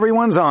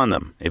Everyone's on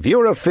them. If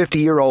you're a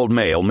 50-year-old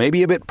male,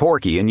 maybe a bit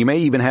porky, and you may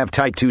even have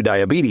type 2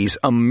 diabetes,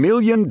 $1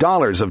 million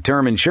of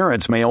term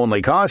insurance may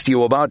only cost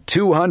you about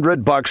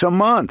 $200 a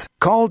month.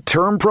 Call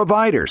Term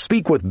Provider.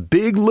 Speak with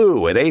Big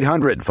Lou at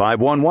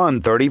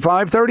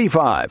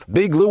 800-511-3535.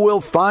 Big Lou will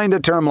find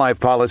a term life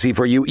policy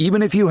for you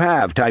even if you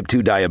have type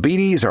 2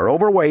 diabetes, are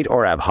overweight,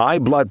 or have high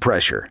blood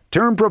pressure.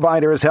 Term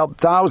Provider has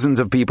helped thousands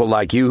of people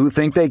like you who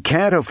think they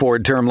can't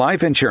afford term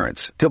life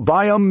insurance. To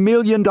buy $1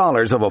 million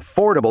of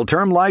affordable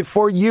term life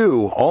for you,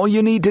 all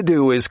you need to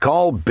do is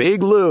call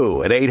Big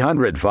Lou at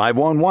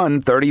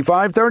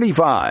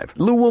 800-511-3535.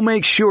 Lou will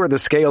make sure the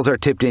scales are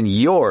tipped in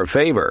your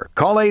favor.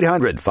 Call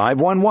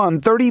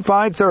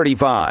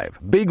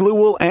 800-511-3535. Big Lou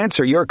will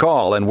answer your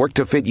call and work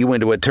to fit you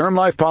into a term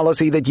life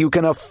policy that you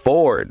can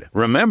afford.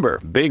 Remember,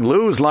 Big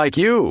Lou's like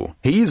you.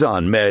 He's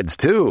on meds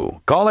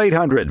too. Call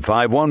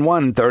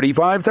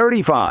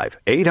 800-511-3535.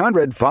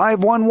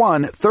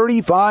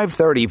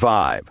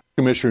 800-511-3535.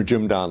 Commissioner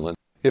Jim Donlin.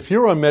 If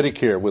you're on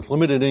Medicare with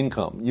limited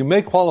income, you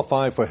may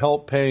qualify for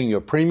help paying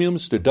your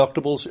premiums,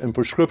 deductibles, and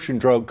prescription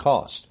drug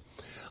costs.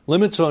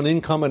 Limits on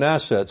income and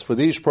assets for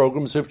these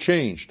programs have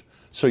changed,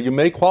 so you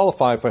may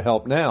qualify for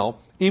help now,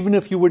 even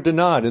if you were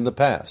denied in the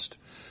past.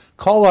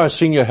 Call our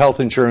senior health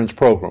insurance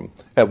program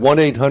at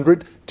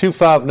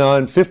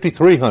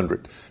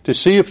 1-800-259-5300 to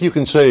see if you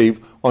can save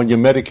on your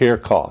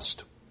Medicare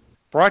cost.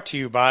 Brought to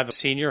you by the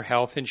Senior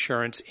Health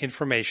Insurance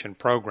Information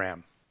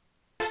Program.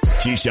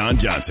 Keyshawn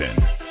Johnson,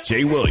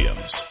 Jay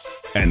Williams,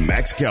 and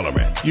Max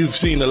Kellerman. You've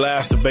seen the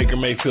last of Baker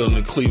Mayfield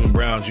in the Cleveland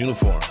Browns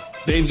uniform.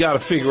 They've got to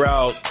figure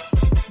out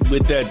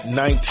with that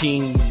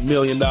 $19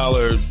 million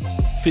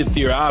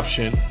fifth-year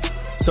option,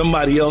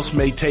 somebody else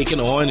may take it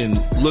on and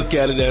look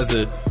at it as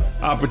an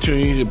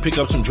opportunity to pick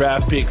up some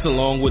draft picks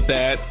along with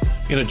that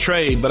in a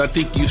trade. But I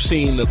think you've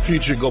seen the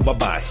future go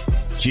bye-bye.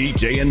 G,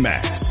 J, and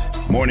Max.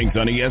 Mornings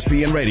on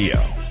ESPN Radio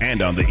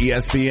and on the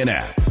ESPN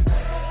app.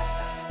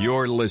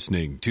 You're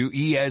listening to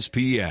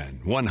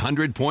ESPN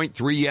 100.3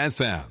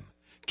 FM,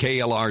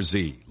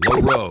 KLRZ, Low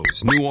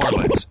Rose, New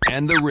Orleans,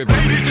 and the River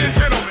Region.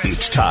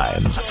 It's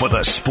time for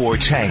the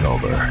Sports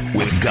Hangover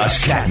with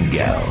Gus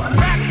Kattengell.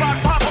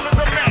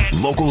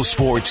 Local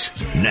sports,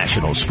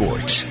 national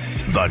sports.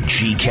 The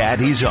G-Cat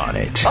is on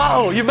it.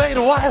 Oh, you made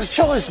a wise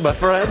choice, my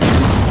friend.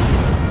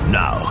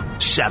 Now,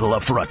 saddle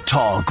up for a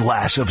tall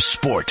glass of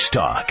sports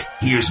talk.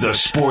 Here's the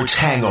Sports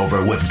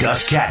Hangover with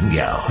Gus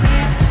Kattengell.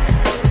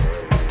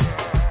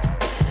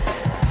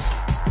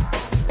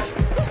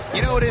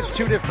 You know, it is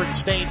two different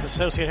states.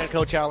 Associate head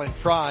coach Alan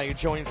Fry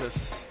joins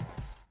us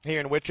here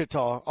in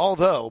Wichita,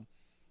 although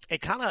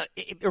it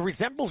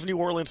resembles New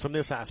Orleans from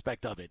this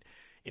aspect of it.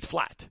 It's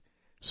flat.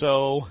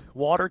 So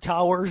water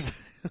towers,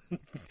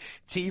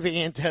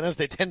 TV antennas,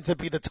 they tend to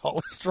be the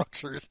tallest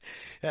structures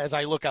as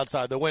I look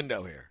outside the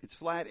window here. It's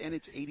flat and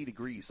it's 80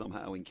 degrees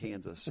somehow in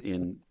Kansas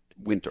in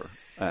winter.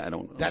 I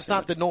don't know. That's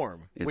not the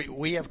norm.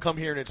 We have come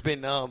here and it's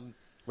been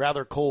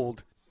rather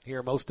cold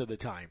here most of the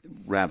time.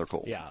 Rather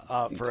cold.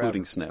 Yeah.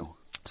 Including snow.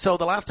 So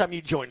the last time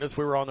you joined us,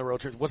 we were on the road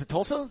trip. Was it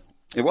Tulsa?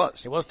 It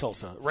was. It was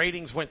Tulsa.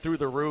 Ratings went through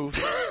the roof.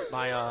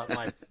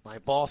 My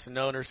boss and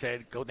owner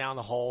said, go down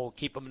the hole,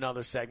 keep them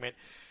another segment.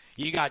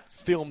 You got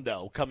film,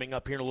 though, coming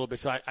up here in a little bit,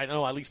 so I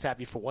know I at least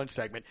have you for one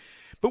segment.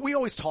 But we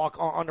always talk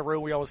on the road.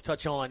 We always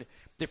touch on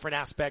different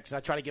aspects, and I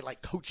try to get,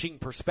 like, coaching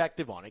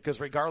perspective on it, because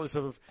regardless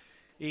of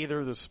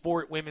either the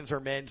sport, women's or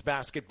men's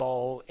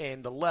basketball,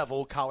 and the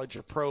level, college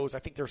or pros, I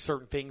think there are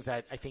certain things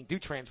that I think do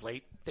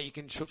translate that you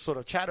can sort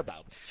of chat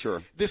about.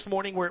 Sure. This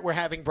morning we're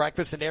having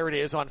breakfast, and there it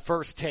is on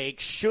First Take.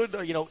 Did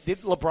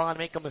LeBron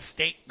make a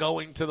mistake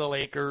going to the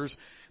Lakers?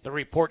 The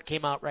report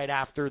came out right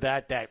after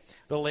that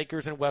the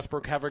Lakers and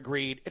Westbrook have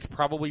agreed it's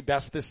probably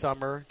best this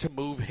summer to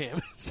move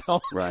him.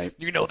 So right.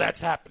 You know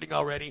that's happening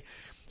already.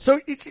 So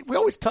we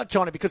always touch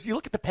on it because you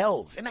look at the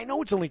Pels, and I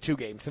know it's only 2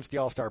 games since the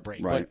All-Star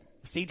break, right.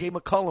 but C.J.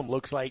 McCollum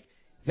looks like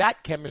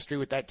that chemistry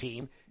with that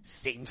team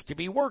seems to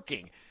be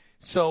working.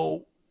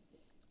 So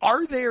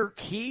are there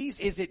keys?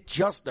 Is it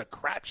just a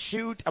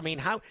crapshoot? I mean,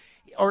 how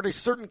are there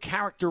certain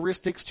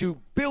characteristics to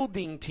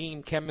building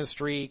team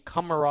chemistry,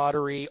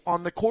 camaraderie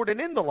on the court and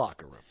in the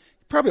locker room?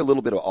 Probably a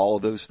little bit of all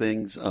of those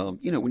things.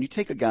 When you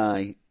take a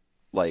guy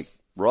like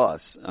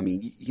Russ, I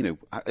mean,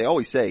 they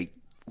always say,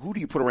 who do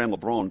you put around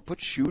LeBron?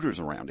 Put shooters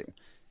around him.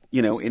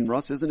 And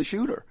Russ isn't a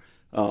shooter.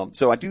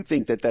 So I do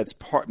think that it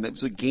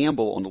was a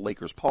gamble on the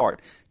Lakers'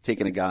 part,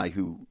 taking a guy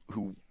who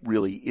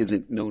really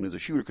isn't known as a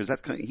shooter, because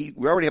that's we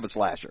already have a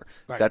slasher.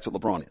 Right. That's what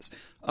LeBron is.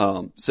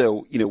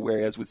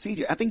 Whereas with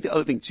CJ, I think the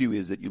other thing too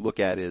is that you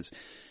look at is,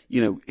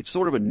 it's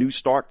sort of a new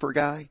start for a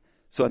guy.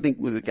 So I think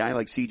with a guy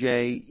like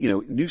CJ,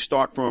 new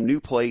start for him, new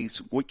place,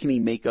 what can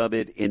he make of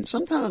it? And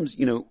sometimes,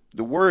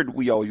 the word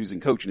we always use in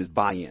coaching is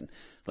buy-in.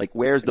 Like,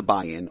 where's the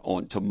buy-in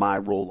to my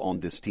role on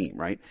this team,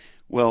 right?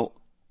 Well,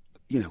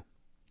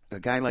 a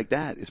guy like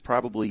that is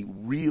probably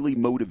really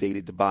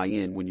motivated to buy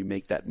in when you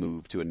make that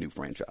move to a new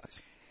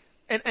franchise.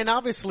 And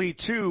obviously,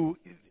 too,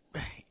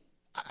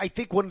 I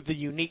think one of the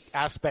unique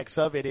aspects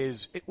of it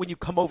is when you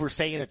come over,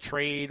 say, in a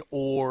trade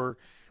or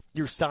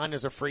you're signed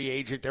as a free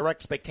agent, there are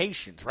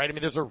expectations, right? I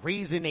mean, there's a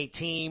reason a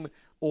team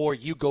or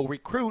you go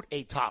recruit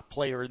a top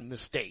player in the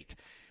state.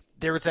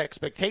 There's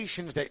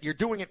expectations that you're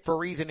doing it for a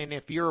reason, and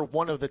if you're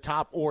one of the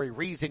top or a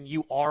reason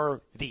you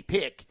are the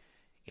pick,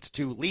 it's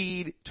to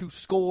lead, to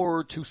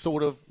score, to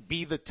sort of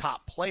be the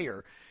top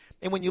player.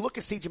 And when you look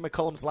at C.J.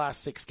 McCollum's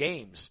last 6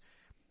 games,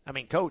 I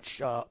mean,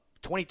 Coach,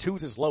 22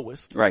 is his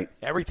lowest. Right.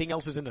 Everything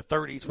else is in the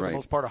 30s, for the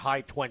most part, or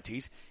high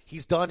 20s.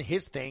 He's done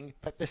his thing,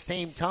 but at the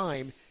same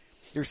time,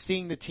 you're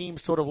seeing the team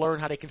sort of learn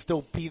how they can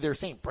still be their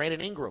same. Brandon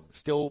Ingram,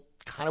 still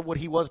kind of what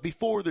he was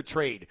before the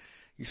trade.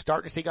 You're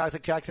starting to see guys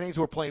like Jackson Hayes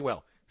who are playing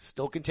well,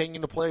 still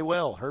continuing to play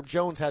well. Herb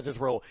Jones has his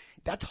role.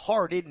 That's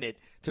hard, isn't it,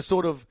 to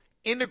sort of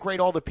integrate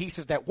all the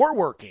pieces that were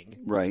working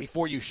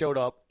before you showed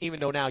up, even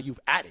though now you've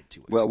added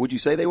to it. Well, would you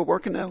say they were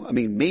working though? I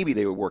mean, maybe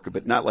they were working,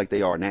 but not like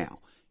they are now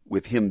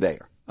with him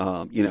there.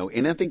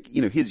 And I think,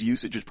 his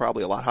usage is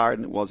probably a lot higher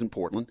than it was in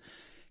Portland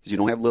because you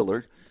don't have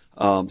Lillard.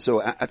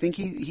 So I think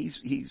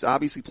he's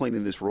obviously playing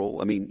in this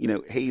role. I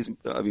mean, Hayes,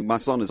 my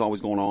son is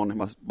always going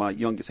on, my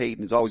youngest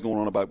Hayden is always going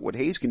on about what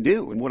Hayes can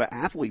do and what an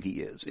athlete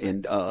he is.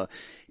 And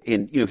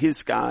his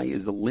sky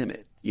is the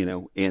limit,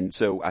 and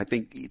so I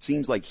think it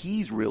seems like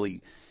he's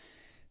really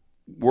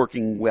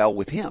working well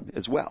with him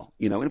as well,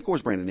 and of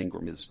course Brandon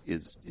Ingram is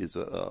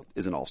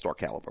an all-star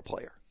caliber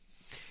player.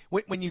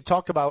 When you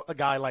talk about a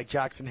guy like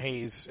Jackson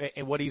Hayes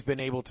and what he's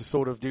been able to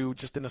sort of do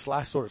just in this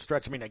last sort of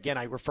stretch, I mean, again,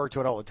 I refer to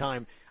it all the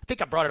time. I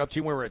think I brought it up to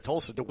you when we were at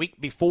Tulsa the week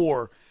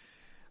before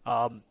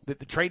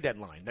the trade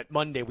deadline, that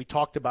Monday we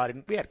talked about it,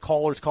 and we had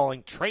callers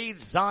calling, trade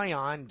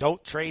Zion,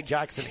 don't trade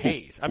Jackson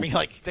Hayes. I mean,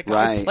 like, the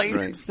guy played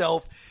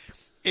himself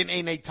in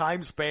a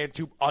time span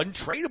to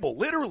untradeable,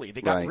 literally.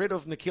 They got rid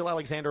of Nickeil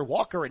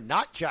Alexander-Walker and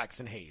not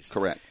Jackson Hayes.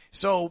 Correct.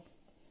 So,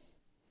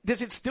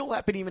 does it still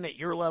happen even at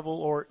your level?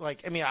 Or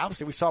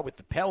obviously we saw it with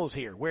the Pels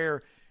here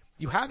where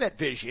you have that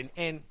vision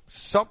and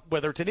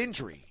whether it's an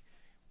injury,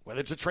 whether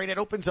it's a trade that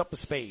opens up a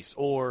space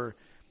or,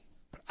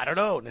 I don't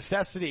know,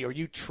 necessity, or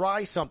you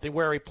try something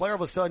where a player all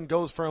of a sudden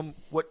goes from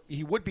what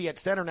he would be at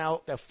center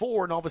now at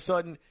 4 and all of a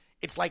sudden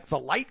it's like the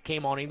light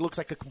came on and he looks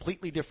like a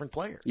completely different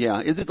player.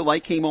 Yeah. Is it the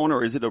light came on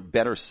or is it a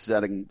better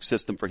setting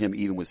system for him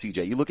even with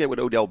CJ? You look at what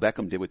Odell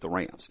Beckham did with the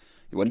Rams.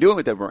 He wasn't doing it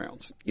with the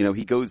Browns.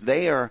 He goes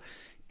there.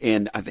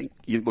 And I think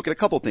you look at a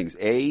couple of things.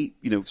 A,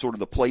 sort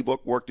of the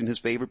playbook worked in his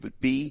favor, but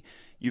B,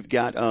 you've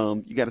got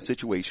a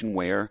situation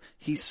where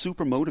he's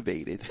super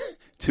motivated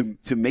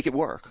to make it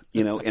work,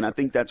 and I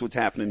think that's what's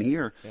happening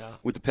here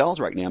with the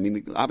Pels right now. I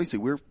mean, obviously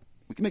we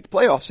can make the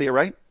playoffs here,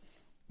 right?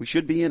 We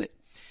should be in it.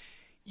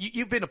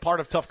 You've been a part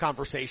of tough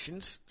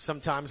conversations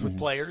sometimes with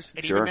players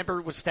and even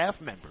remember with staff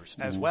members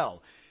as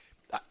well.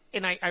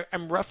 And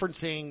I'm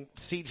referencing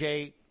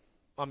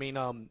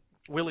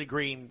Willie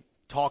Green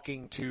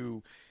talking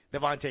to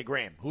Devontae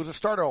Graham, who was a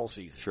starter all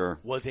season,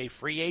 was a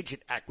free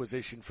agent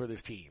acquisition for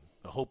this team.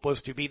 The hope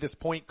was to be this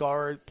point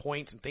guard,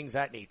 points and things of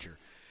that nature.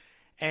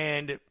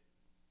 And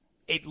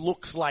it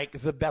looks like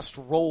the best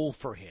role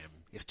for him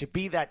is to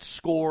be that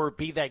scorer,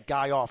 be that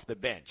guy off the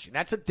bench. And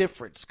that's a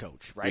difference,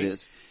 Coach, right?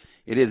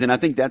 It is. And I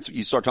think that's,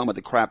 you start talking about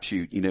the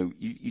crapshoot.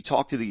 You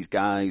talk to these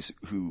guys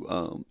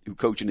who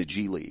coach in the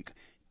G League.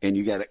 And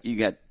you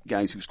got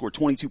guys who score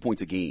 22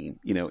 points a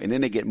game, and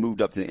then they get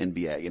moved up to the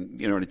NBA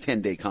and, in a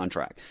 10-day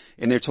contract.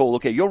 And they're told,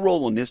 okay, your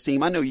role on this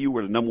team, I know you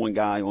were the number one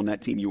guy on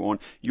that team you were on.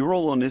 Your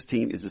role on this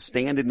team is to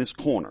stand in this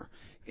corner.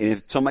 And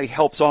if somebody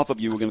helps off of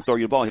you, we're going to throw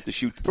you the ball, you have to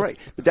shoot the three.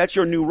 But that's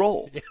your new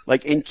role.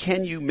 And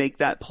can you make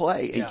that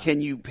play? And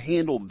can you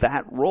handle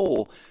that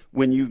role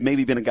when you've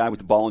maybe been a guy with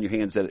the ball in your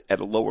hands at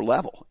a lower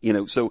level?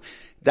 So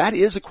that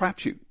is a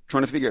crapshoot.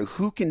 Trying to figure out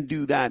who can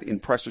do that in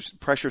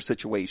pressure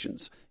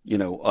situations,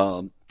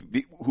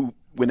 who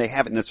when they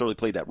haven't necessarily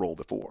played that role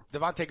before.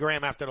 Devontae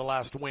Graham, after the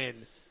last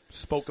win,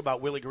 spoke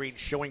about Willie Green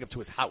showing up to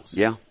his house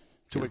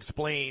to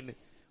explain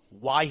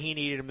why he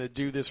needed him to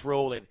do this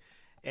role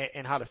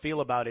and how to feel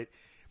about it.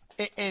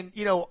 And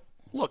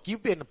look,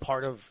 you've been a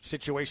part of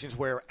situations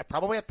where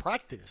probably at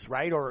practice,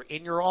 right, or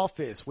in your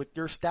office with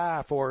your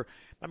staff,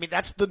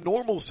 that's the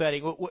normal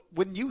setting.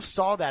 When you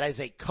saw that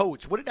as a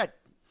coach, what did that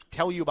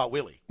tell you about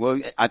Willie?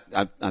 Well,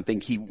 I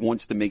think he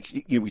wants to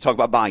make, we talk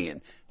about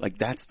buy-in. Like,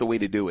 that's the way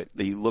to do it.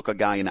 You look a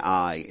guy in the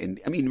eye. And,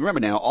 remember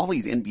now, all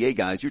these NBA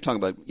guys, you're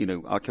talking about,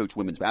 I coach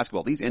women's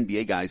basketball. These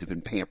NBA guys have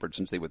been pampered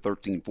since they were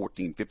 13,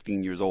 14,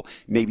 15 years old,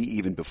 maybe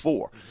even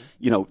before.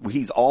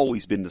 He's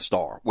always been the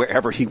star,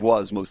 wherever he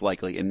was, most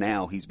likely. And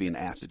now he's being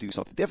asked to do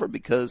something different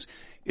because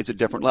it's a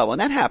different level. And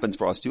that happens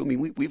for us, too.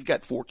 We've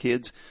got 4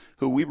 kids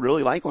who we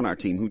really like on our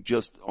team who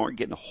just aren't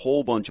getting a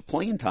whole bunch of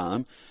playing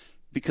time,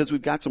 because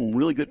we've got some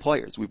really good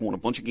players. We've won a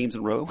bunch of games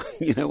in a row,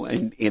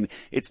 and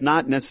it's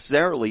not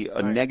necessarily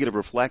a negative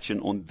reflection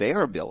on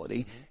their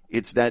ability.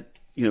 It's that,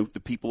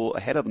 the people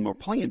ahead of them are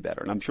playing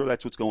better. And I'm sure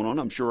that's what's going on.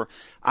 I'm sure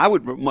I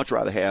would much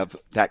rather have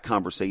that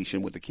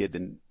conversation with the kid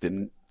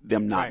than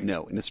them not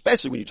know. And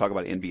especially when you talk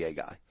about an NBA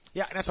guy.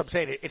 Yeah, and that's what I'm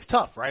saying. It's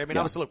tough, right?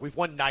 Obviously, look, we've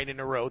won 9 in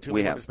a row to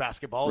women's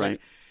basketball. Right.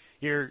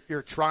 And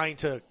you're trying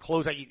to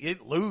close out. You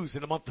didn't lose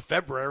in the month of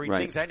February,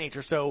 things of that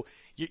nature. So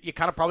you're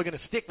kind of probably going to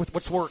stick with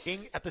what's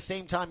working. At the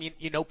same time,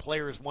 you know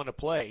players want to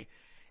play.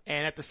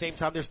 And at the same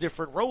time, there's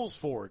different roles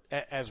for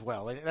it as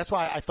well. And that's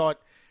why I thought,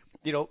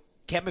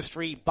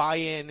 chemistry,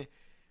 buy-in,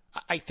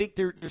 I think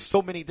there's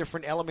so many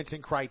different elements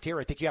and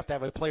criteria. I think you have to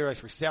have a player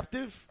that's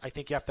receptive. I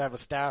think you have to have a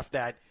staff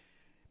that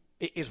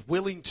is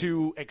willing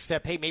to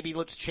accept, hey, maybe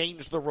let's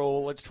change the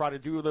role. Let's try to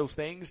do those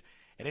things.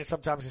 And then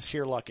sometimes it's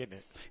sheer luck, isn't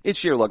it? It's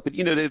sheer luck. But,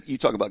 you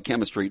talk about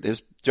chemistry.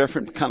 There's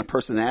different kind of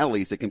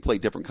personalities that can play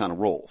different kind of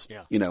roles.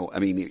 Yeah.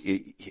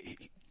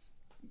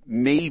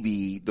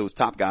 Maybe those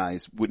top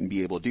guys wouldn't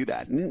be able to do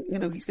that.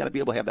 And, he's got to be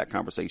able to have that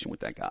conversation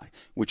with that guy,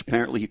 which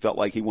apparently he felt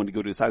like he wanted to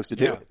go to his house to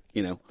do it,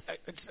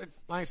 It's,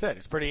 like I said,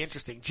 it's pretty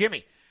interesting.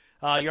 Jimmy,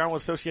 you're on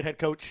with Associate Head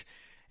Coach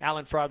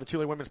Alan Fry of the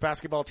Tulane women's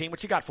basketball team.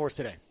 What you got for us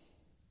today?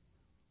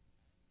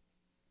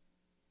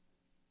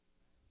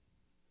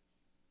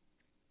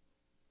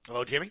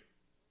 Hello, Jimmy?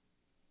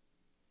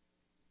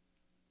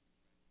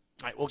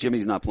 All right,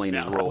 Jimmy's not playing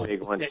his role.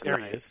 There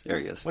he is. There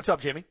he is. What's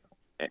up, Jimmy?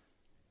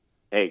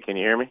 Hey, can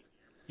you hear me?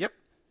 Yep.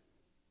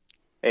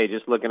 Hey,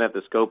 just looking at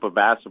the scope of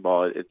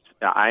basketball,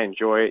 I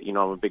enjoy it. I'm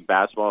a big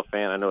basketball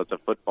fan. I know it's a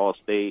football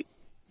state,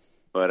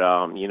 but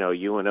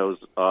UNO's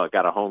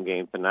got a home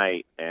game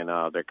tonight, and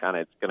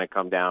it's going to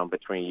come down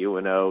between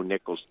UNO,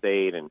 Nicholls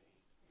State, and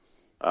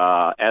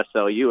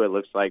SLU. It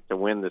looks like to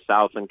win the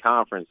Southland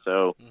Conference.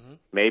 So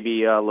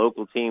maybe a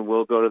local team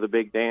will go to the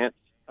big dance.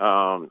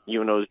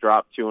 UNO's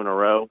dropped 2 in a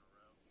row,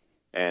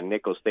 and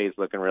Nicholls State's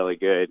looking really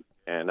good.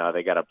 And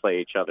they got to play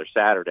each other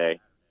Saturday.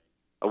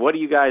 What do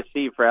you guys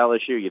see for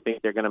LSU? You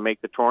think they're going to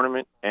make the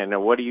tournament? And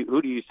who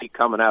do you see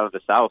coming out of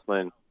the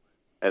Southland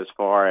as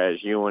far as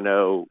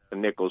UNO,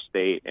 Nicholls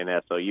State, and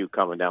SLU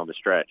coming down the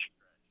stretch?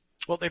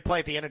 Well, they play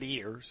at the end of the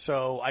year,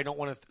 so I don't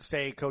want to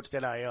say, Coach,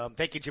 that I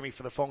thank you, Jimmy,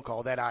 for the phone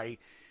call, that I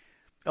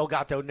El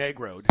Gato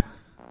Negro'd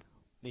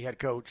the head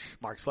coach,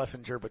 Mark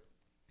Schlesinger, but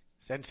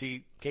since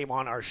he came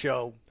on our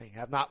show, they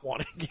have not won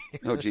a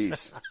game. Oh,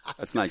 geez.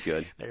 That's not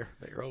good. They're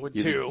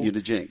 0-2. You're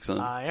the jinx, huh?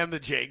 I am the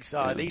jinx.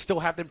 They still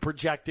have them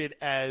projected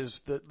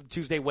as the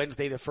Tuesday,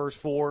 Wednesday, the first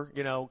 4,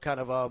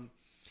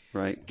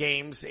 right,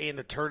 games in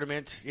the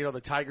tournament.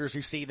 The Tigers,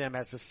 you see them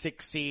as a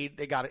 6th seed.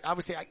 They got it.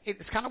 Obviously,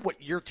 it's kind of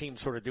what your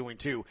team's sort of doing,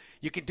 too.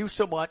 You can do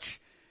so much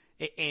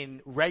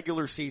in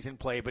regular season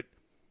play, but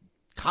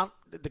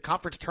the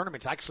conference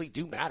tournaments actually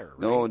do matter.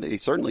 Right? No, they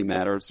certainly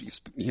matter.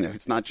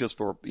 It's not just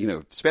for,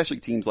 especially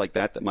teams like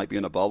that might be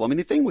in a bubble. I mean,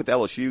 the thing with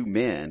LSU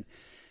men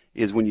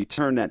is when you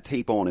turn that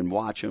tape on and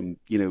watch them,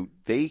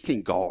 they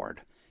can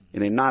guard.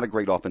 And they're not a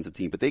great offensive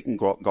team, but they can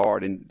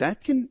guard, and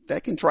that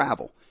can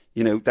travel.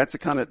 That's a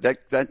kind of,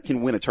 that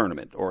can win a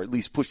tournament, or at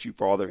least push you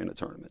farther in a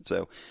tournament.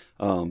 So,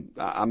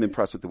 I'm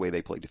impressed with the way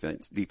they play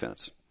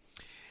defense.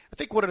 I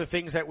think one of the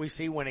things that we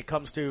see when it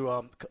comes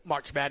to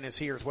March Madness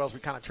here, as well as we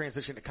kind of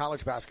transition to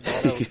college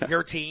basketball,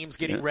 your team's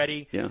getting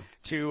ready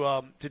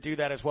to do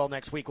that as well.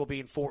 Next week we'll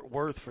be in Fort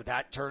Worth for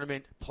that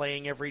tournament,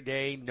 playing every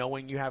day,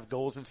 knowing you have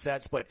goals and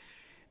sets. But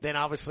then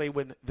obviously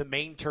when the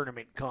main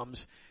tournament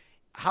comes,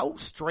 how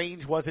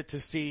strange was it to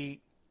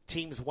see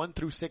teams 1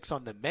 through 6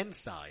 on the men's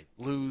side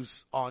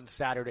lose on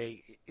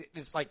Saturday?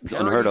 It's like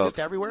unheard of. Just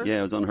everywhere. Yeah,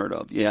 it was unheard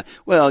of. Yeah.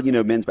 Well,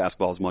 men's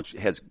basketball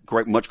has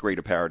much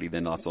greater parity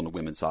than us on the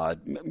women's side,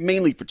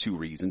 mainly for 2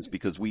 reasons.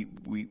 Because we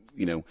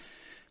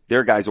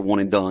their guys are one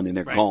and done, and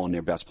they're gone.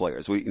 Their best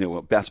players.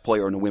 A best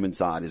player on the women's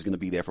side is going to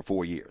be there for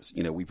 4 years.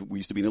 We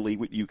used to be in the league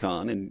with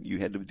UConn, and you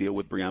had to deal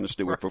with Breanna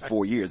Stewart for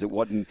 4 years. It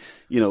wasn't,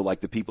 like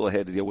the people that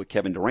had to deal with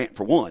Kevin Durant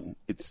for 1.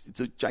 It's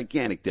a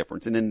gigantic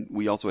difference. And then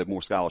we also have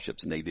more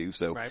scholarships than they do.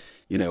 So,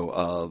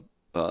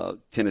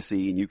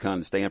 Tennessee and UConn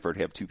and Stanford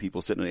have 2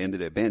 people sitting on the end of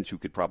their bench who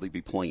could probably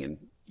be playing,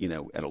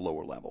 at a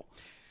lower level.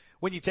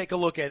 When you take a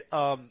look at,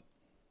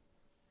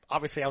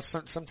 obviously,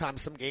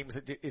 sometimes some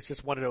games, it's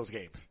just one of those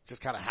games. It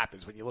just kind of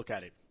happens when you look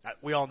at it.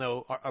 We all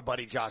know our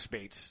buddy Josh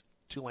Bates,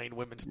 Tulane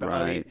women's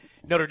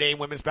Notre Dame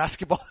women's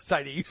basketball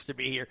side. He used to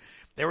be here.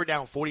 They were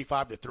down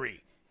 45-3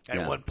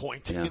 at one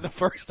point in the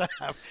first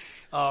half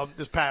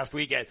this past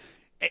weekend.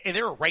 And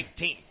they're a ranked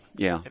team.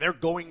 Yeah. And they're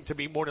going to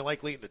be more than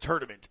likely in the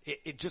tournament.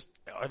 You just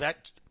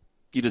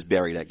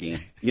bury that game.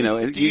 You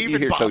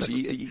hear coaches,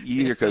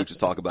 you hear coaches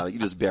talk about it. You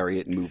just bury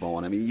it and move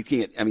on. I mean, you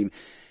can't,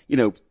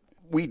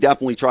 we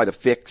definitely try to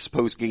fix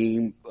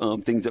post-game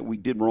things that we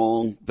did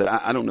wrong, but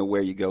I don't know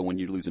where you go when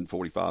you're losing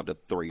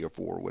 45-3 or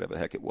 4 or whatever the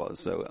heck it was.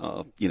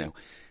 So,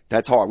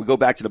 that's hard. We go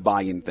back to the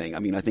buy-in thing. I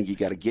mean, I think you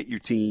got to get your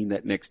team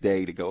that next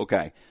day to go,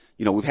 okay,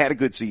 we've had a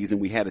good season.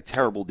 We had a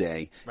terrible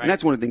day. Right. And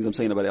that's one of the things I'm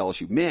saying about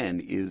LSU men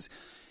is,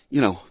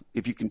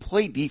 if you can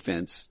play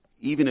defense,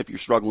 even if you're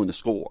struggling to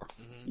score,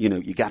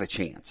 you got a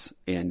chance.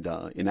 And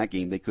in that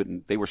game,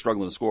 they were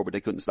struggling to score, but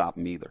they couldn't stop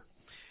them either.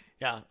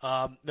 Yeah,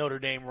 Notre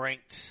Dame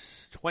ranked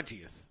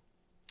 20th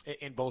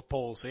in both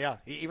polls. So, yeah,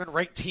 even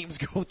ranked teams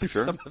go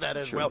through some of that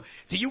as well.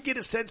 Do you get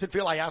a sense and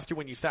feel, I asked you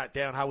when you sat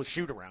down, how was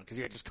shoot-around? Because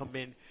you had just come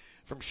in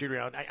from shooting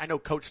around. I know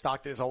Coach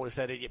Stockton has always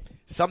said it.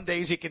 Some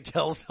days you can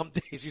tell, some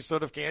days you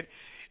sort of can't.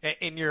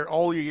 In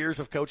all your years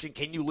of coaching,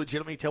 can you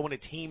legitimately tell when a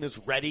team is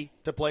ready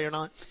to play or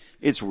not?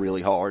 It's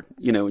really hard,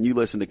 and you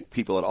listen to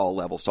people at all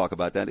levels talk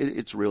about that.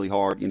 It's really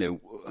hard,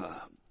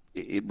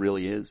 it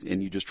really is.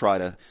 And you just try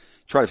to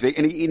figure,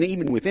 and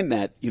even within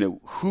that,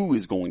 who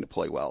is going to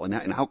play well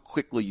and how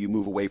quickly you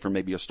move away from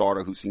maybe a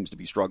starter who seems to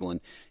be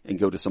struggling and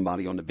go to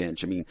somebody on the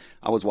bench. I mean,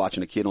 I was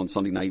watching a kid on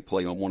Sunday night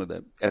play on one of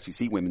the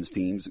SEC women's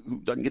teams who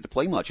doesn't get to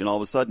play much. And all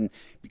of a sudden,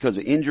 because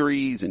of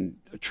injuries and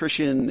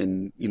attrition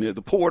and,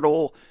 the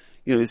portal,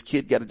 this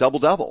kid got a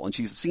double-double, and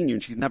she's a senior,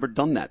 and she's never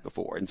done that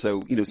before. And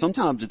so,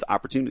 sometimes it's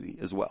opportunity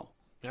as well,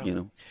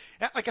 Yeah,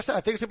 like I said,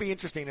 I think it's going to be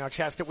interesting in our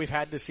chats that we've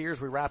had this year as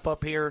we wrap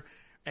up here,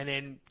 and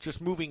then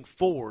just moving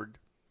forward,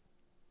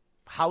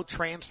 how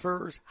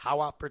transfers, how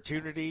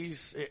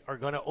opportunities are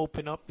going to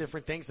open up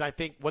different things. And I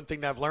think one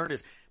thing that I've learned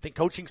is I think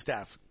coaching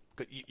staff,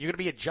 you're going to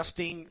be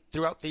adjusting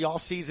throughout the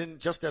offseason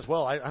just as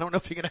well. I don't know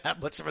if you're going to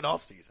have much of an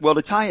offseason. Well,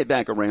 to tie it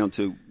back around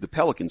to the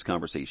Pelicans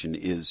conversation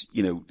is,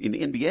 in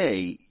the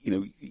NBA,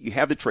 you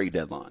have the trade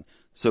deadline.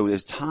 So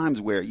there's times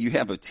where you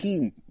have a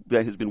team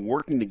that has been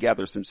working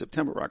together since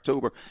September or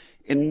October,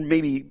 and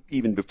maybe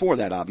even before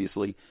that,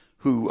 obviously,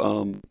 who,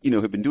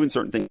 have been doing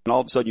certain things, and all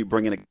of a sudden you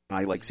bring in a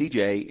guy like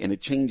CJ, and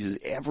it changes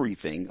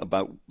everything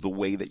about the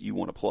way that you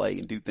want to play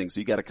and do things.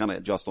 So you got to kind of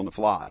adjust on the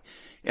fly.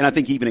 And I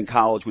think even in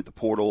college with the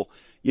portal,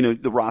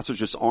 the rosters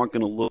just aren't going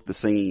to look the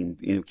same.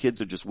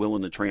 Kids are just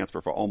willing to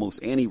transfer for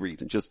almost any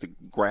reason. Just the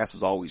grass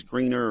is always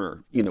greener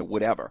or,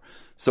 whatever.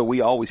 So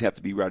we always have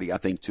to be ready, I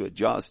think, to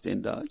adjust.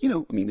 And,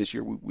 this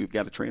year we've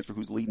got a transfer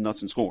who's leading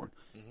us in scoring,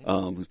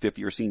 who's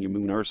fifth-year senior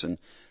Moon Urson,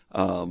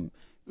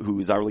 who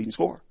is our leading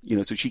scorer.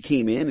 So she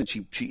came in and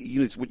she,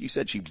 it's what you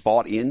said, she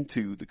bought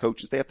into the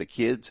coaching staff, the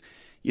kids.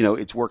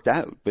 It's worked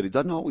out, but it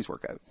doesn't always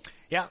work out.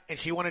 Yeah, and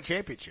she won a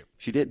championship.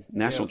 She did,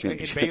 national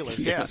championship. In Baylor,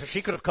 yeah. So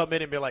she could have come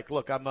in and be like,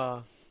 look, I'm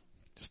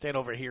just stand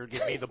over here and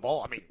give me the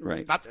ball. I mean,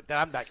 right. Not that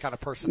I'm that kind of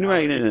person.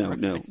 Right,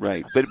 no,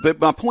 right. But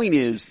my point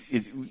is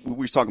we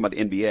were talking about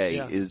the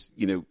NBA, is,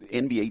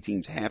 NBA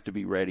teams have to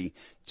be ready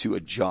to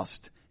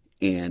adjust.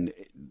 And,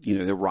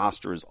 their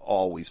roster is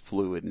always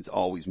fluid and it's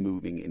always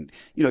moving. And,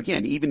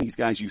 again, even these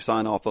guys you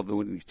sign off of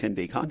one of these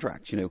 10-day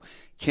contracts,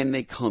 can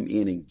they come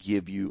in and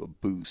give you a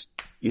boost?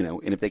 And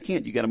if they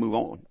can't, you got to move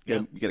on.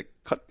 You got to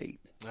cut bait.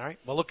 All right.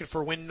 Well, looking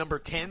for win number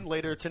 10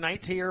 later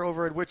tonight here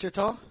over at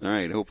Wichita. All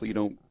right. Hopefully you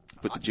don't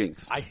put the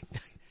jinx. I'm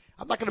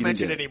not going to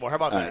mention it anymore. How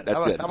about that? That's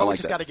good. How about we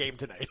just got a game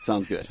tonight?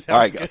 Sounds good. All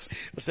right, guys.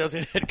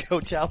 Associate Head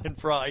Coach Alan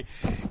Fry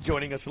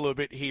joining us a little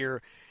bit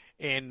here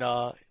in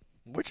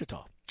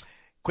Wichita.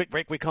 Quick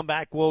break. We come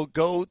back. We'll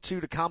go to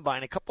the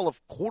combine. A couple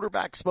of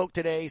quarterbacks spoke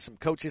today. Some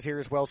coaches here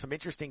as well. Some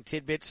interesting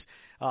tidbits,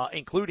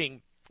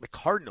 including the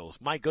Cardinals.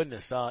 My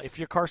goodness. If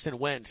you're Carson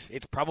Wentz,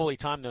 it's probably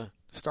time to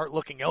start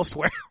looking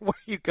elsewhere where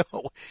you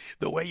go.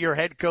 The way your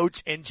head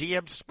coach and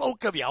GM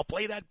spoke of you. I'll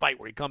play that bite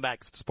where you come back.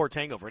 It's the Sports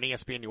Hangover on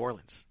ESPN New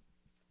Orleans.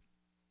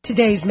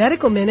 Today's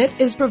Medical Minute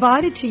is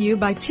provided to you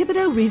by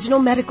Thibodeau Regional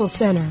Medical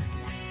Center.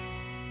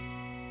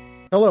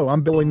 Hello,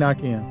 I'm Billy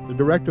Nakian, the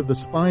director of the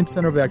Spine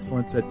Center of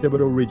Excellence at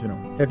Thibodeau Regional.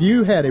 Have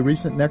you had a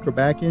recent neck or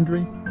back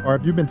injury? Or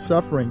have you been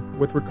suffering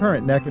with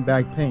recurrent neck and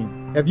back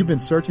pain? Have you been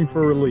searching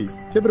for relief?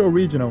 Thibodeau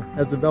Regional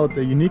has developed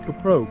a unique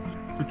approach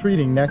to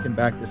treating neck and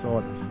back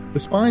disorders. The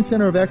Spine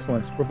Center of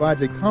Excellence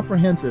provides a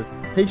comprehensive,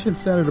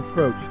 patient-centered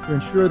approach to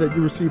ensure that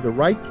you receive the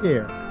right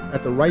care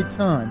at the right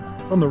time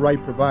from the right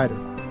provider.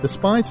 The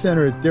Spine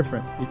Center is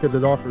different because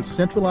it offers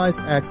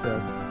centralized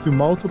access to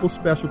multiple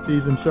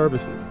specialties and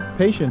services.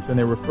 Patients and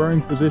their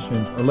referring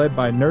physicians are led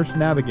by a nurse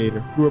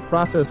navigator through a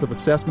process of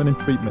assessment and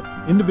treatment,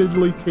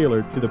 individually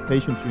tailored to the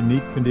patient's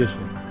unique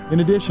condition. In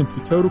addition to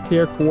total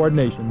care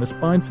coordination, the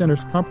Spine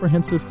Center's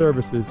comprehensive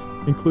services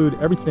include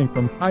everything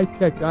from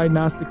high-tech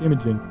diagnostic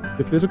imaging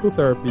to physical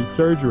therapy,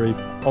 surgery,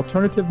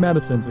 alternative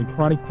medicines, and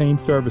chronic pain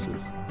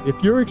services.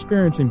 If you're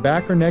experiencing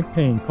back or neck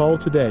pain, call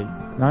today,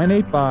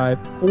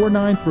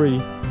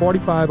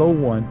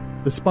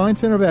 985-493-4501. The Spine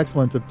Center of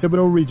Excellence of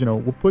Thibodeau Regional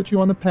will put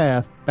you on the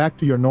path back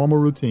to your normal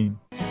routine.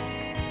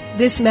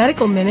 This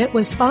Medical Minute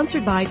was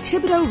sponsored by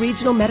Thibodeau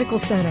Regional Medical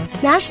Center,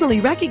 nationally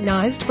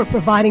recognized for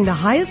providing the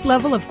highest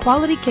level of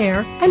quality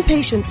care and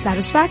patient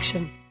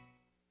satisfaction.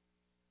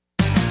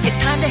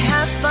 It's time to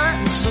have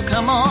fun, so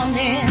come on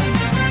in.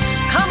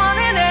 Come on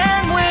in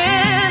and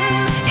win.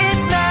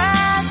 It's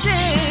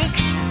magic.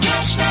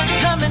 Cash Magic.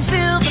 Come and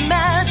feel the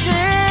magic.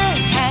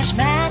 Cash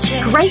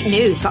Magic. Great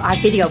news for our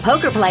video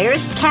poker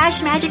players.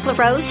 Cash Magic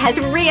LaRose has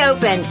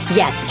reopened.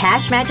 Yes,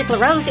 Cash Magic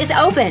LaRose is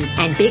open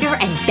and bigger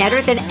and better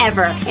than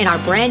ever in our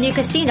brand new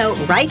casino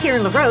right here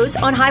in LaRose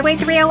on Highway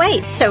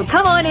 308. So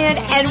come on in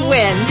and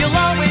win. You'll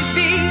always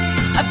be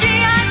a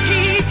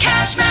VIP.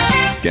 Cash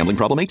Magic. Gambling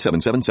problem?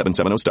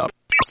 877-7770 stop.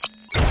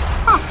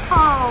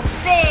 Oh,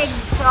 big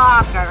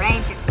talker,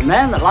 ain't you? The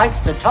man that likes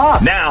to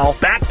talk. Now,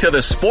 back to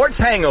the Sports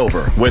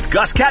Hangover with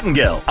Gus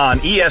Kattengill on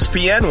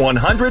ESPN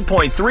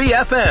 100.3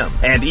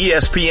 FM and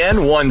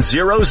ESPN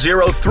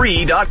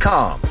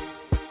 1003.com.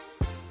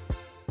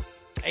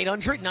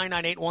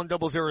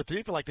 800-998-1003 if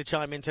you'd like to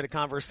chime into the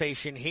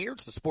conversation here.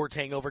 It's the Sports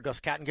Hangover.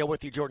 Gus Kattengill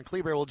with you. Jordan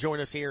Kleber will join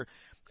us here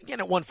again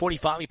at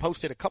 1:45. We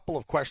posted a couple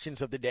of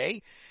questions of the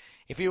day.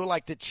 If you would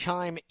like to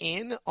chime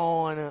in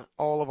on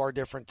all of our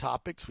different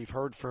topics, we've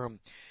heard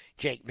from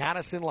Jake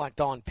Madison, Locked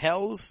On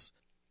Pels,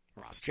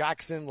 Ross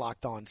Jackson,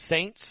 Locked On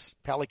Saints,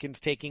 Pelicans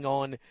taking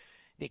on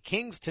the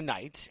Kings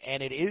tonight,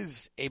 and it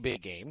is a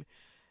big game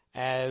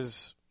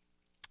as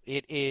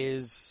it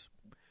is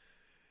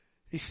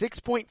the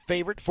 6-point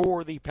favorite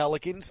for the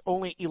Pelicans.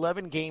 Only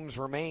 11 games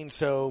remain,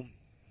 so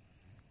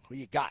what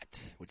you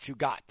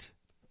got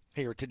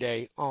here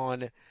today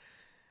on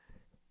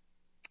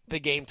the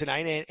game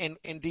tonight,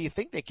 and do you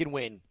think they can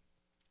win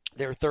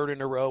their third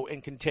in a row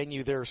and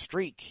continue their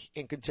streak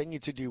and continue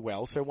to do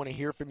well? So I want to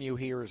hear from you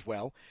here as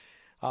well.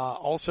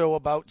 Also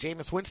about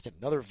Jameis Winston,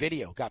 another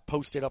video got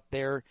posted up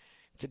there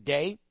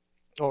today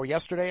or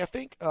yesterday, I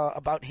think,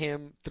 about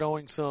him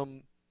throwing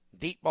some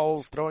deep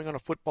balls, throwing on a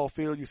football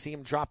field. You see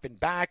him dropping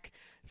back,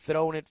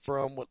 throwing it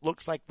from what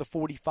looks like the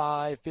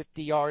 45,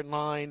 50-yard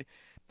line.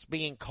 It's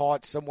being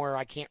caught somewhere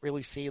I can't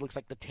really see. It looks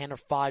like the 10 or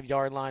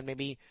 5-yard line,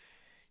 maybe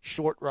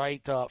short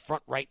right,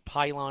 front right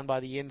pylon by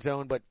the end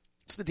zone, but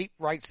it's the deep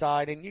right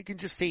side, and you can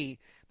just see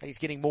that he's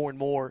getting more and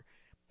more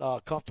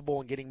comfortable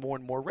and getting more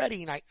and more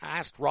ready. And I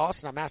asked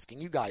Ross, and I'm asking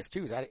you guys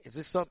too, is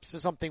this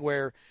something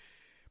where,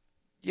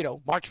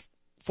 March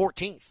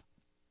 14th,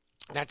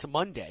 and that's a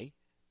Monday,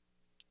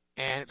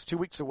 and it's 2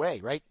 weeks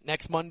away, right?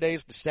 Next Monday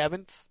is the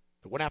 7th.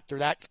 The one after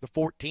that's the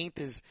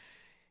 14th.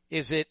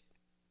 Is it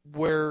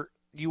where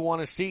you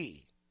want to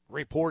see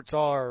reports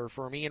are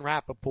from Ian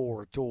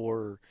Rappaport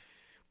or,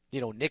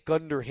 Nick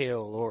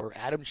Underhill or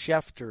Adam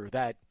Schefter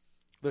that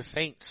the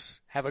Saints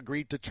have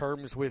agreed to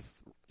terms with,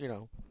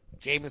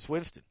 Jameis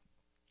Winston?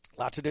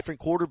 Lots of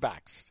different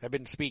quarterbacks have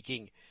been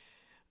speaking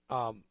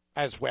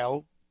as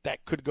well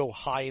that could go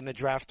high in the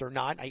draft or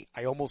not.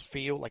 I almost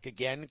feel like,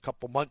 again, a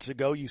couple months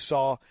ago you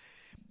saw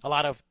a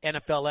lot of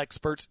NFL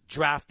experts,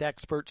 draft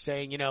experts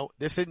saying,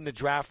 this isn't a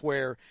draft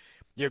where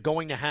you're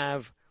going to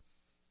have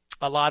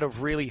a lot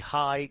of really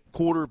high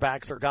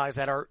quarterbacks or guys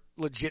that are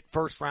legit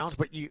first rounds,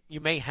 but you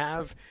may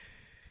have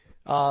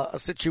a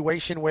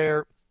situation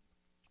where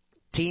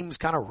teams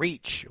kind of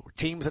reach, or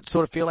teams that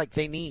sort of feel like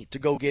they need to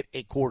go get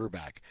a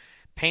quarterback.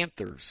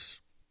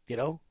 Panthers,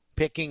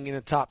 picking in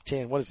the top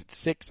 10. What is it,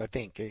 6, I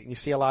think. You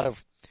see a lot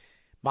of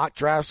mock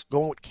drafts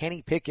going with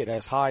Kenny Pickett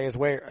as high as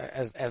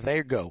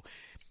they go.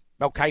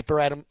 Mel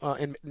Kiper,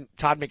 and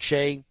Todd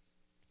McShay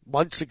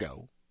months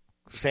ago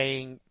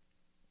saying,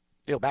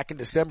 back in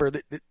December,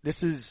 that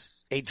this is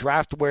a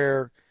draft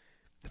where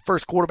the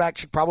first quarterback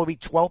should probably be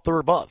 12th or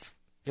above,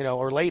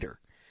 or later.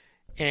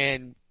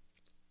 And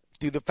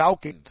do the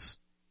Falcons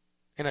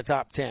in a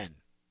top 10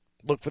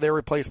 look for their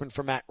replacement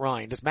for Matt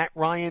Ryan? Does Matt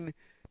Ryan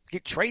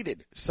get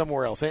traded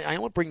somewhere else? I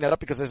only bring that up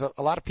because there's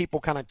a lot of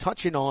people kind of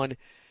touching on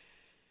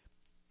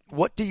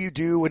what do you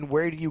do and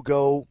where do you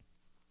go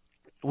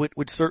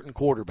with certain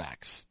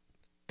quarterbacks.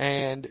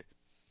 And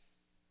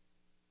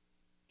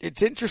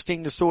it's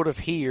interesting to sort of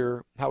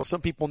hear how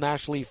some people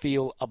nationally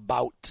feel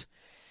about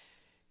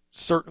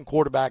certain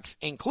quarterbacks,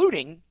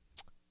 including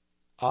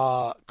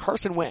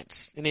Carson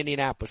Wentz in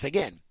Indianapolis.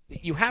 Again,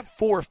 you have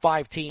 4 or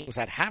 5 teams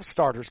that have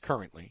starters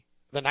currently.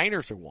 The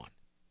Niners are one.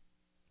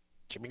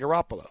 Jimmy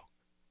Garoppolo,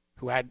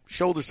 who had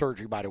shoulder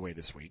surgery, by the way,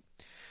 this week,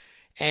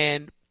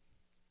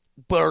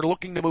 but are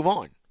looking to move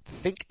on.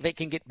 Think they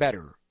can get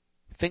better.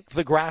 Think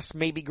the grass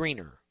may be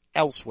greener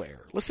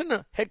elsewhere. Listen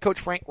to head coach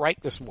Frank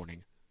Reich this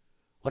morning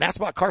when asked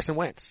about Carson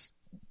Wentz.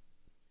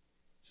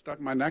 Stuck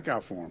my neck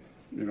out for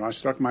him. I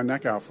stuck my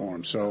neck out for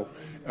him. So,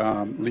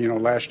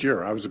 last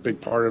year I was a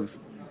big part of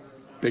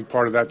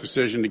that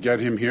decision to get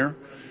him here.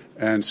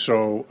 And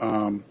so,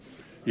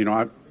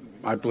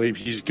 I believe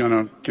he's going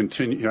to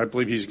continue. I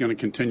believe he's going to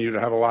continue to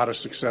have a lot of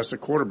success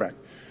at quarterback.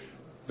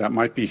 That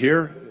might be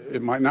here.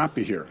 It might not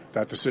be here.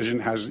 That decision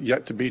has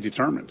yet to be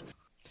determined.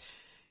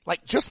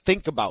 Just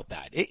think about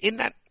that. Isn't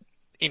that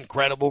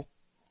incredible?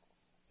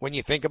 When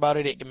you think about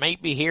it, it may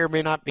be here,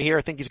 may not be here.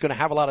 I think he's going to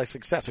have a lot of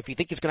success. If you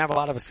think he's going to have a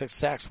lot of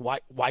success,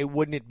 why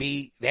wouldn't it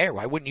be there?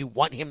 Why wouldn't you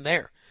want him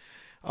there?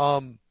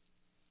 The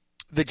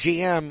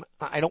GM,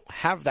 I don't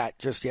have that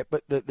just yet,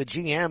 but the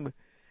GM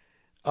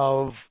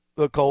of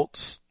the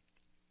Colts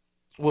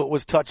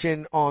was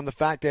touching on the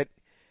fact that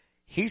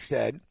he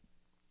said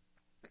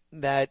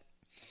that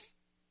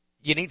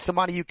you need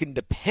somebody you can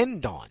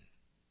depend on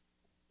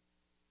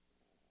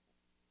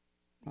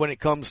when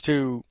it comes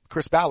to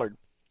Chris Ballard,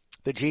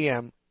 the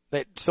GM,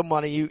 that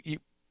somebody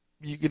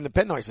you can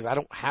depend on. He says, I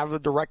don't have a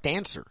direct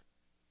answer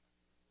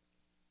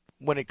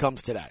when it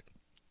comes to that.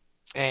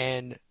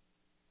 And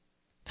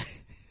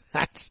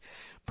that's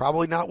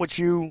probably not what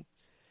you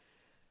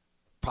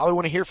probably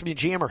want to hear from your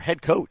GM or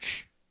head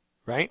coach,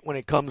 right? When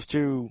it comes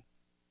to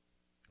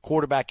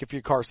quarterback, if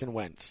you're Carson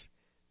Wentz.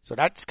 So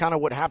that's kind of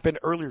what happened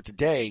earlier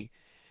today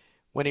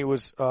when he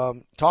was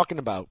talking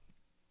about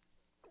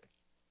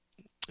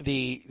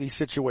the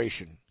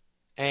situation.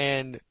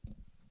 And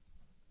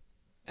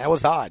that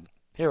was odd.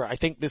 Here, I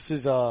think this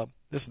is the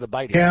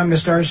bite. Yeah,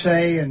 Mr.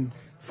 Irsay, and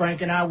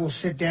Frank and I will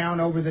sit down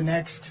over the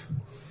next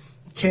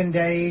 10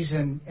 days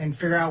and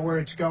figure out where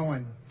it's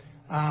going.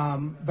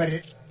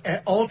 But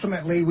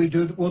ultimately,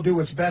 we'll do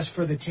what's best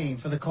for the team,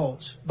 for the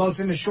Colts, both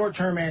in the short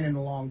term and in the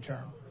long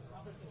term.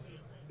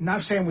 I'm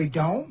not saying we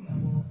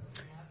don't,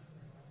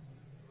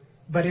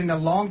 but in the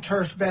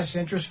long-term best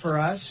interest for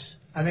us,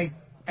 I think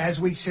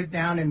as we sit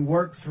down and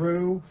work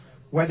through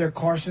whether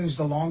Carson's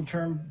the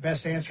long-term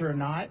best answer or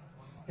not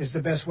is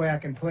the best way I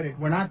can put it.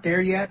 We're not there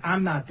yet.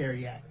 I'm not there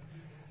yet.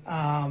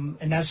 And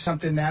that's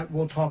something that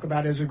we'll talk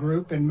about as a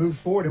group and move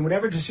forward. And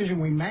whatever decision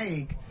we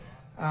make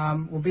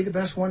will be the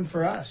best one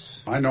for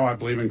us. I know I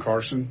believe in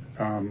Carson.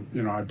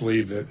 I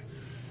believe that,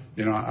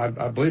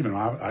 I believe in him.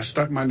 I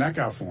stuck my neck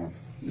out for him.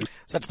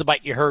 So that's the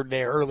bite you heard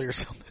there earlier.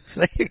 So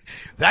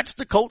that's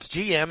the Colts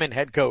GM and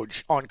head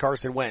coach on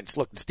Carson Wentz.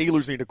 Look, the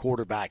Steelers need a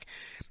quarterback.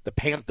 The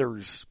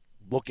Panthers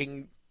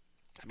looking,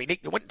 they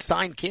went and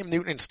signed Cam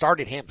Newton and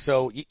started him.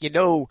 So,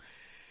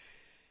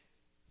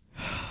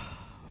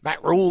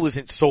 Matt Rule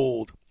isn't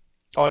sold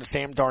on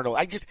Sam Darnold.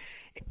 I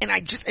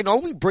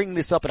only bring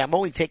this up, and I'm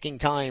only taking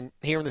time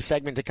here in the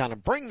segment to kind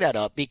of bring that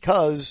up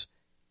because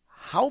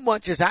how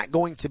much is that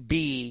going to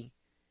be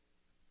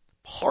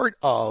part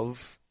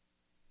of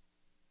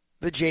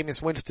the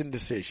Jameis Winston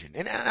decision?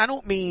 And I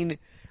don't mean,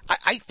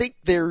 I think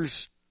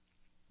there's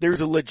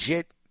a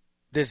legit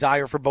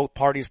desire for both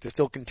parties to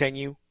still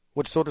continue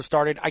what sort of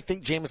started. I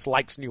think Jameis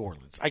likes New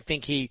Orleans. I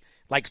think he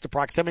likes the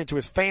proximity to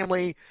his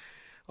family.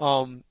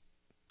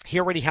 He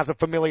already has a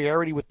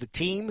familiarity with the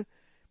team,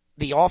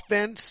 the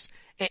offense,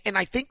 and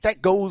I think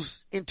that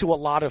goes into a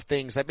lot of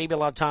things that maybe a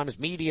lot of times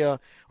media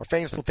or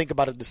fans will think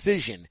about a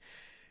decision.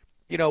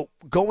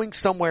 Going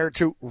somewhere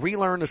to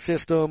relearn the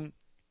system,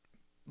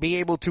 be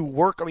able to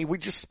work. We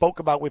just spoke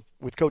about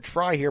with Coach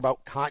Fry here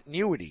about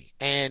continuity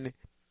and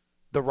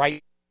the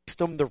right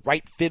system, the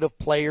right fit of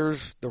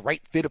players, the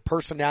right fit of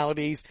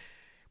personalities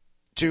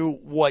to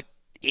what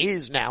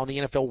is now the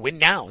NFL win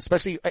now,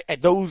 especially at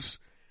those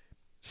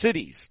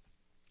cities.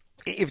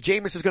 If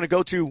Jameis is going to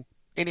go to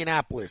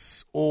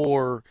Indianapolis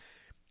or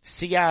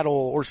Seattle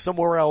or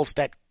somewhere else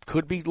that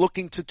could be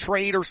looking to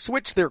trade or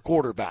switch their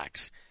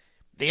quarterbacks,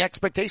 the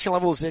expectation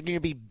level is going to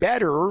be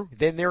better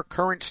than their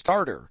current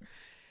starter.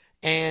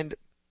 And,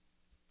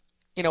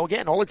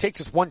 again, all it takes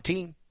is one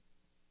team.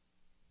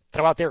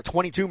 Throw out there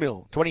 22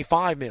 mil,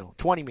 25 mil,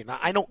 20 mil. Now,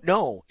 I don't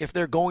know if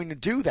they're going to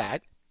do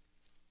that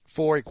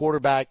for a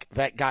quarterback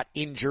that got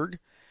injured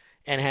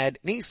and had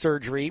knee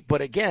surgery.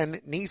 But again,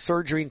 knee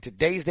surgery in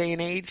today's day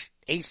and age,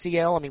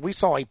 ACL. We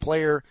saw a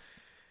player,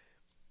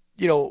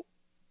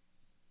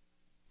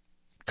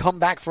 come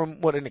back from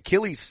an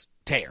Achilles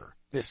tear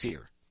this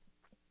year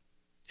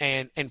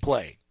and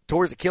play.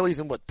 Tore his Achilles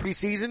in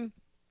preseason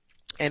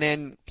and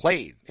then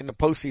played in the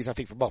postseason, I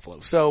think, for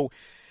Buffalo. So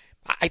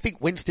I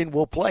think Winston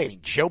will play.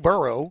 Joe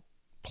Burrow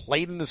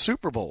played in the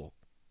Super Bowl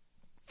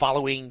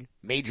following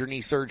major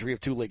knee surgery of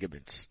 2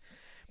 ligaments.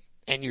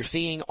 And you're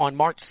seeing on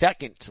March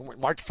 2nd,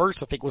 March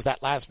 1st, I think was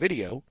that last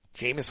video,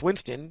 Jameis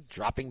Winston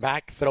dropping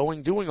back,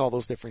 throwing, doing all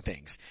those different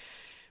things.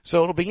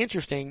 So it'll be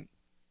interesting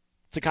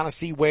to kind of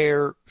see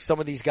where some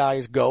of these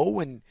guys go.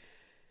 And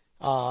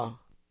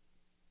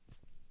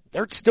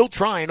they're still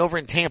trying over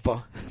in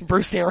Tampa.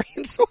 Bruce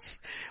Arians was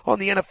on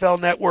the NFL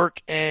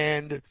Network,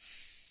 and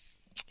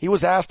he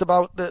was asked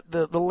about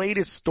the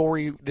latest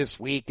story this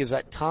week is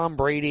that Tom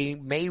Brady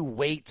may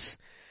wait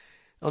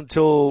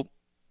until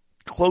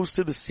close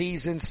to the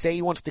season, say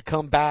he wants to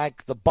come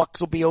back. The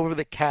Bucs will be over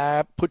the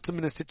cap, puts him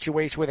in a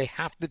situation where they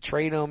have to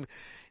trade him,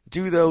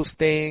 do those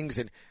things.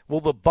 And will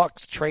the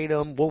Bucs trade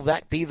him? Will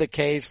that be the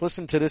case?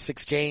 Listen to this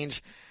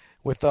exchange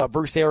with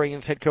Bruce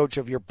Arians, head coach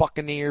of your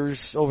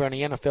Buccaneers over on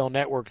the NFL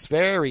Network. It's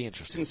very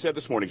interesting. Jason said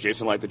this morning,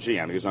 Jason Light, the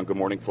GM, he was on Good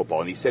Morning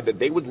Football, and he said that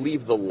they would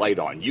leave the light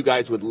on. You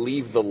guys would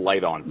leave the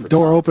light on. For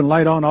Door Tom. Open,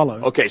 light on, all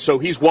of it. Okay, so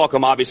he's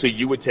welcome. Obviously,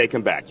 you would take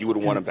him back. You would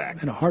want him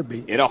back. In a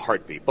heartbeat. In a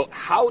heartbeat. But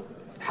how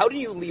do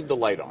you leave the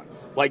light on?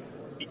 Like,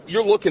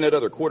 you're looking at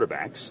other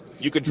quarterbacks.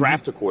 You could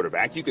draft a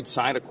quarterback. You could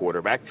sign a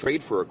quarterback,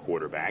 trade for a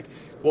quarterback.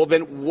 Well,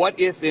 then what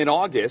if in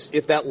August,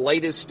 if that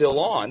light is still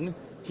on,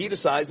 he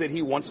decides that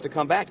he wants to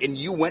come back, and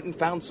you went and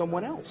found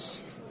someone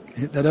else?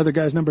 That other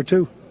guy's number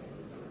 2.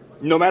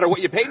 No matter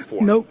what you paid for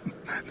him. Nope.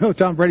 No,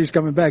 Tom Brady's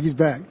coming back. He's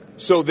back.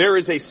 So there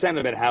is a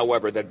sentiment,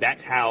 however,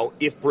 that's how,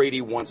 if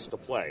Brady wants to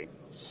play,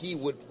 he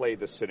would play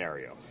this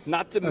scenario.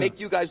 Not to make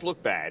you guys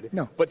look bad,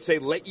 no, but say,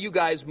 let you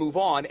guys move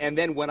on, and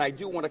then when I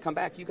do want to come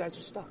back, you guys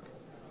are stuck.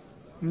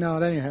 No,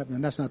 that ain't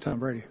happening. That's not Tom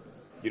Brady.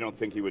 You don't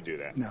think he would do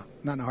that? No,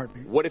 not in a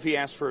heartbeat. What if he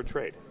asked for a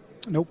trade?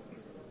 Nope.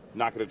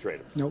 Not going to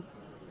trade him? Nope.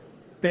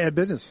 Bad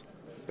business.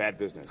 Bad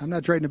business. I'm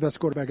not trading the best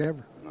quarterback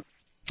ever.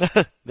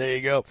 There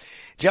you go.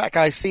 Jack,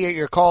 I see it.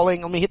 You're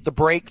calling. Let me hit the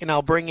break, and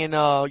I'll bring in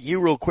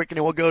you real quick, and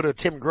then we'll go to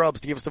Tim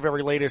Grubbs to give us the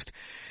very latest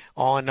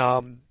on,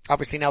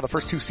 obviously now the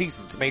first 2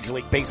 seasons of Major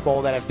League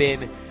Baseball that have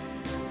been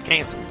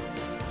canceled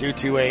due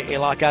to a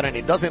lockout, and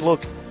it doesn't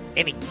look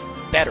any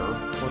better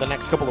for the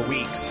next couple of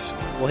weeks.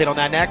 We'll hit on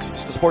that next.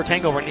 It's the Sports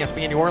Hangover on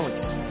ESPN New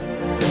Orleans.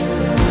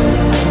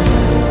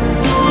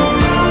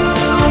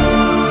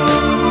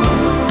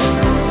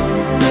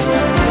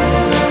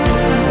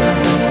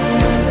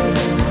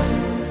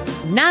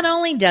 Not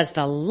only does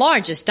the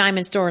largest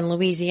diamond store in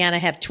Louisiana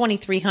have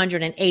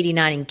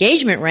 2,389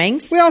 engagement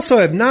rings, we also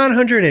have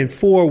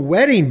 904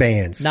 wedding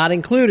bands. Not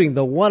including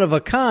the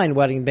one-of-a-kind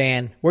wedding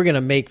band we're going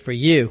to make for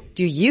you.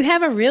 Do you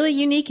have a really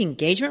unique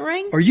engagement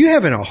ring? Are you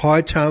having a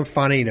hard time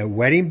finding a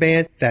wedding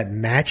band that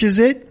matches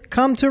it?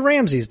 Come to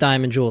Ramsey's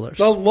Diamond Jewelers,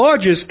 the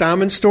largest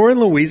diamond store in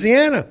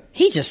Louisiana.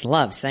 He just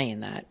loves saying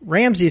that.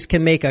 Ramsey's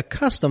can make a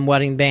custom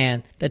wedding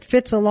band that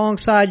fits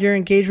alongside your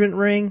engagement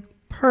ring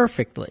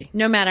perfectly.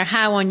 No matter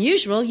how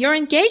unusual your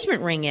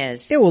engagement ring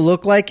is. It will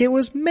look like it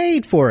was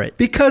made for it.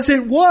 Because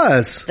it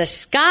was. The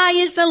sky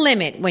is the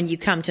limit when you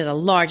come to the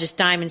largest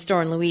diamond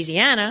store in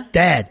Louisiana.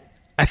 Dad,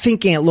 I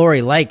think Aunt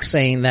Lori likes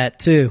saying that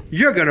too.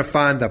 You're going to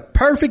find the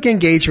perfect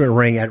engagement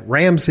ring at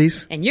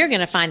Ramsey's. And you're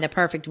going to find the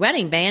perfect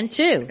wedding band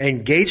too.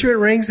 Engagement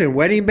rings and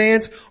wedding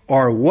bands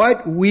are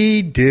what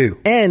we do.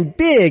 And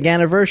big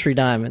anniversary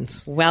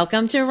diamonds.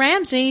 Welcome to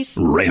Ramsey's.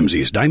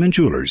 Ramsey's Diamond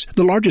Jewelers,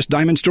 the largest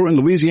diamond store in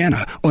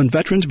Louisiana, on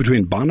Veterans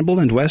between Bonneville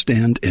and West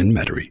End in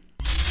Metairie.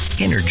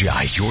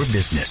 Energize your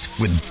business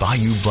with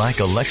Bayou Black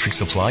Electric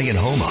Supply in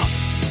Houma.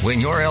 When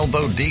you're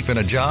elbow deep in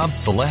a job,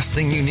 the last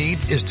thing you need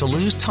is to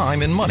lose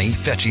time and money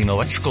fetching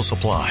electrical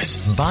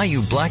supplies.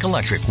 Bayou Black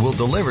Electric will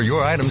deliver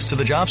your items to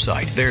the job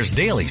site. There's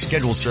daily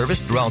scheduled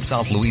service throughout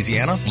South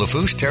Louisiana,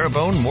 Lafourche,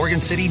 Terrebonne,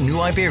 Morgan City,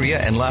 New Iberia,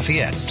 and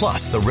Lafayette,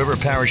 plus the river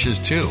parishes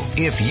too.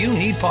 If you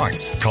need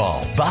parts,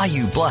 call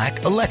Bayou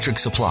Black Electric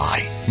Supply.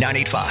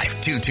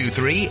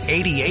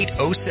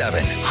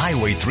 985-223-8807.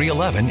 Highway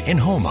 311 in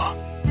Houma.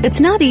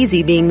 It's not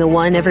easy being the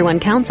one everyone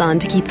counts on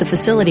to keep the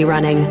facility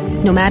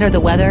running, no matter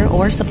the weather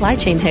or supply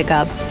chain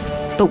hiccup.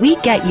 But we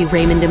get you,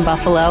 Raymond in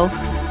Buffalo,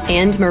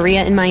 and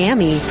Maria in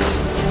Miami,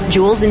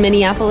 Jules in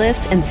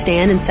Minneapolis, and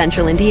Stan in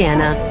Central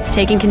Indiana,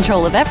 taking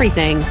control of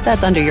everything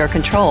that's under your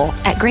control.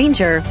 At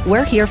Grainger,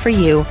 we're here for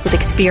you with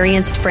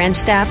experienced branch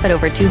staff at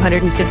over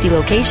 250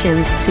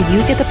 locations so you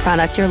get the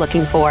product you're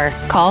looking for.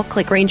 Call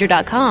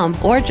clickgrainger.com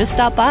or just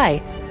stop by.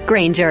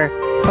 Grainger,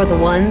 for the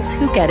ones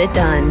who get it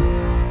done.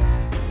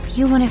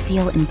 You want to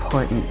feel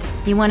important.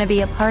 You want to be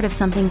a part of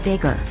something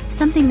bigger,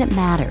 something that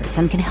matters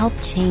and can help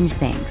change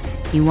things.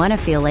 You want to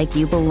feel like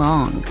you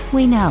belong.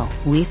 We know.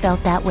 We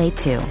felt that way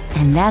too.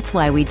 And that's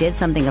why we did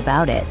something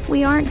about it.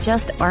 We aren't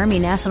just Army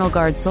National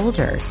Guard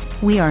soldiers.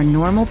 We are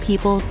normal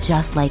people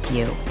just like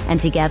you.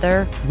 And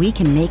together, we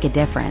can make a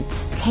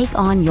difference. Take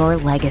on your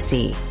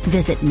legacy.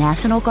 Visit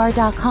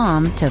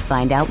NationalGuard.com to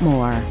find out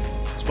more.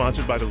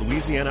 Sponsored by the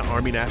Louisiana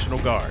Army National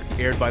Guard.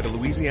 Aired by the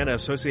Louisiana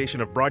Association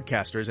of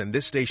Broadcasters and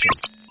this station.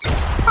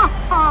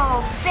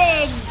 Oh,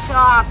 big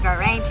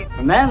talker, ain't you?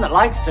 A man that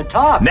likes to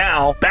talk.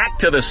 Now, back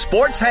to the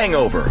Sports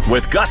Hangover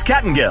with Gus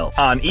Kattengill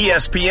on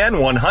ESPN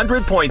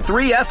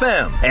 100.3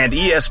 FM and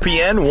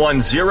ESPN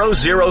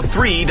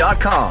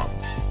 1003.com.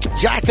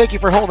 Jack, thank you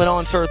for holding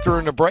on, sir,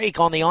 through the break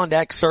on the On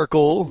Deck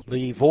Circle.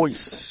 The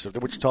voice of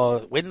the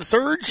Wichita Wind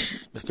Surge,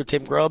 Mr.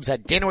 Tim Grubbs,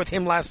 had dinner with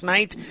him last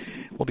night.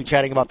 We'll be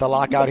chatting about the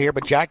lockout here,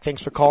 but Jack,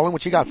 thanks for calling.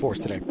 What you got for us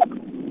today?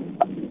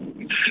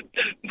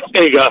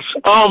 Hey, Gus.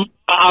 I'll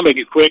make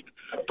it quick.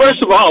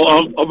 First of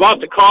all, about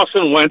the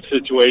Carson Wentz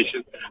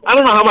situation. I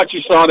don't know how much you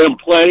saw them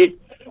play,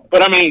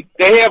 but I mean,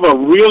 they have a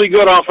really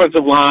good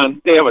offensive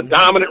line. They have a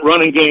dominant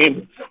running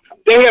game.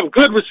 They have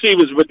good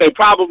receivers, but they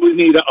probably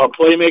need a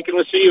playmaking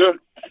receiver,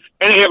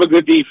 and they have a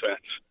good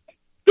defense.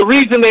 The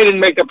reason they didn't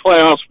make the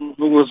playoffs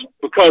was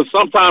because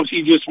sometimes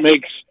he just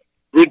makes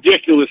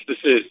ridiculous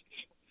decisions.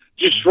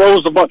 Just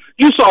throws the ball.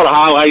 You saw the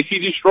highlights. He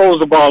just throws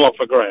the ball up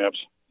for grabs.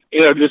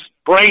 Just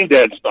brain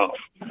dead stuff.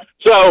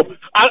 So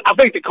I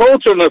think the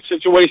Colts are in a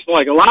situation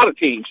like a lot of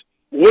teams.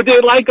 Would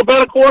they like a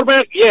better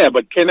quarterback? Yeah,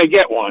 but can they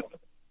get one?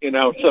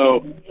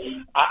 So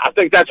I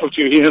think that's what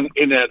you're hearing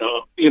in that,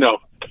 in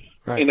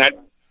that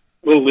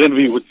little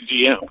interview with the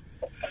GM.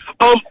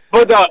 Hey,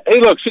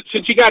 look,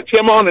 since you got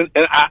Tim on, and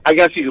I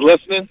guess he's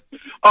listening,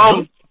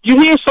 you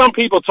hear some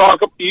people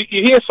talk.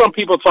 You hear some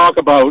people talk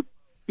about,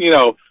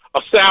 a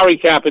salary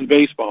cap in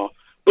baseball.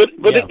 But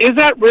yeah. Is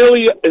that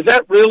really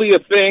a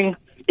thing?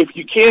 If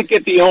you can't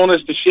get the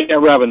owners to share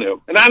revenue,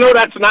 and I know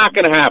that's not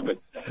going to happen,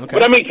 okay.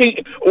 But I mean, can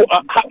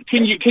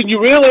you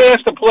really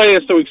ask the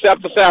players to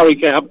accept the salary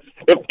cap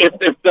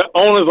if the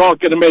owners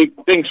aren't going to make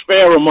things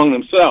fair among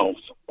themselves?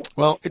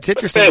 Well, it's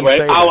interesting. Anyway, you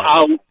say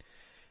I'll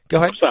go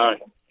ahead. I'm sorry.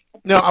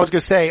 No, I was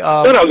going to say.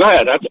 No, go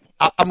ahead.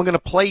 I'm going to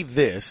play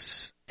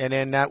this, and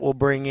then that will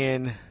bring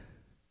in.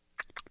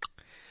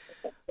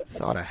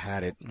 Thought I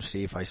had it. Let's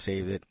see if I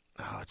saved it.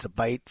 It's a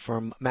bite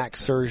from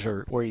Max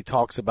Scherzer where he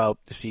talks about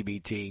the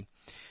CBT.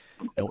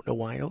 Don't know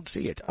why I don't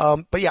see it.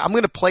 But yeah, I'm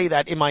going to play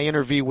that in my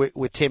interview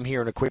with Tim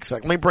here in a quick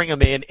second. Let me bring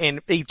him in,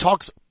 and he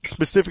talks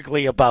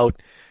specifically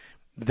about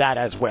that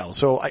as well.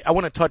 So I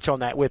want to touch on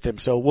that with him.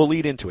 So we'll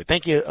lead into it.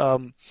 Thank you,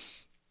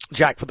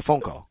 Jack, for the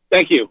phone call.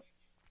 Thank you.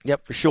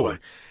 Yep, for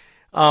sure.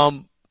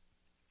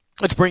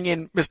 Let's bring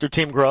in Mr.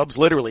 Tim Grubbs.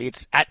 Literally,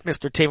 it's at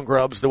Mr. Tim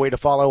Grubbs, the way to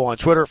follow on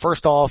Twitter.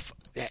 First off,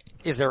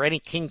 is there any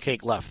king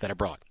cake left that I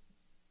brought?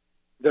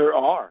 There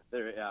are.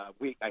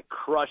 I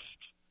crushed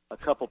a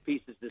couple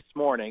pieces this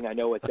morning. I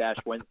know it's Ash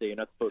Wednesday, you're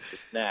not supposed to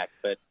snack,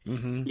 but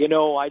Mm-hmm. you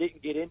know, I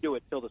didn't get into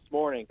it till this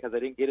morning because I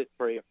didn't get it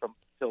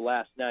till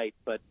last night.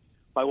 But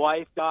my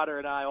wife, daughter,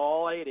 and I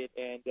all ate it,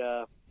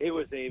 and it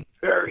was a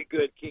very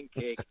good king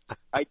cake.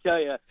 I tell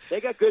you,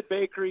 they got good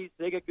bakeries,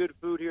 they got good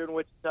food here in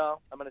Wichita.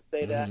 I'm going to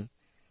say that,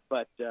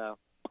 but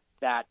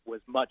that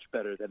was much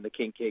better than the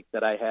king cake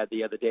that I had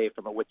the other day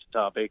from a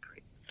Wichita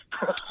bakery.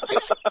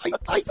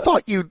 I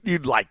thought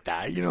you'd like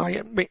that. You know,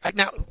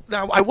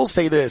 now I will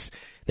say this.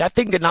 That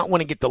thing did not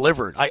want to get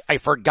delivered. I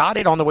forgot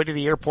it on the way to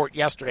the airport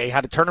yesterday. I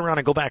had to turn around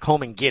and go back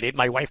home and get it.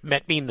 My wife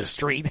met me in the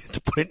street to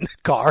put it in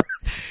the car.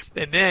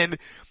 And then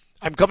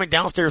I'm coming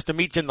downstairs to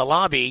meet you in the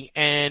lobby,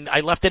 and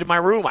I left it in my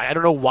room. I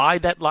don't know why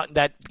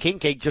that king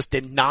cake just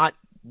did not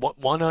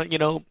want to, you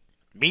know,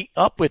 meet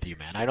up with you,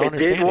 man. I don't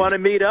understand. It didn't want to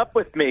meet up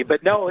with me,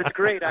 but no, it's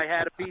great. I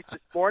had a piece this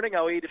morning.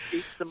 I'll eat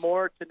some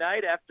more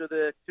tonight after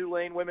the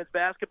Tulane women's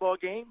basketball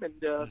game, and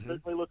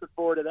certainly looking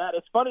forward to that.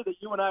 It's funny that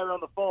you and I are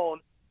on the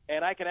phone,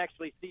 and I can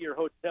actually see your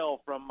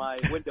hotel from my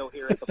window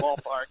here at the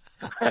ballpark.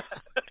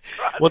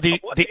 Well,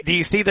 do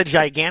you see the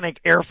gigantic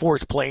Air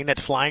Force plane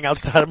that's flying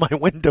outside of my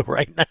window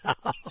right now?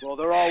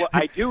 Well,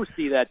 I do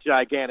see that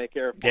gigantic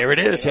Air Force. There it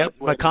is. Yep.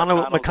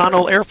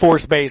 McConnell Air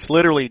Force Base,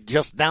 literally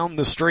just down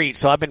the street.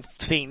 So I've been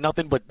seeing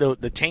nothing but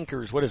the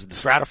tankers. What is it? The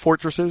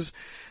Stratofortresses?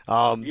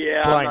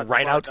 Flying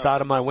right outside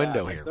of my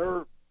window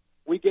here.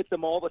 We get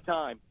them all the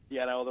time.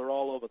 You know, they're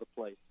all over the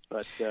place.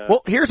 But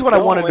well, here's what I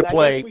wanted to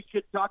play. I guess we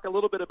should talk a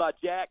little bit about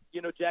Jack.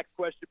 You know, Jack's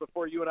question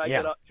before you and I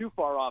get too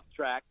far off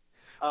track.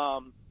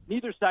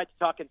 Neither side's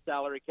talking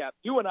salary cap.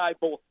 You and I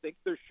both think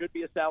there should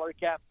be a salary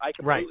cap. I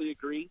completely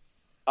agree.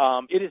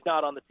 It is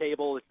not on the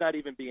table. It's not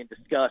even being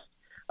discussed.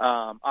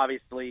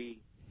 Obviously,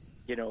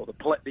 you know,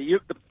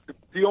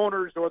 the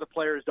owners or the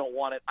players don't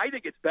want it. I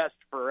think it's best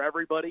for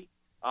everybody.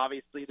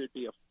 Obviously, there'd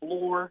be a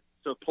floor,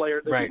 so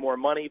there'd be more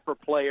money for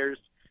players.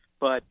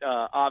 But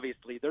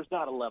obviously, there's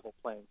not a level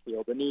playing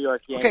field. The New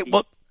York Yankees. Okay,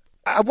 well,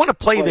 I want to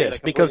play this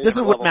because this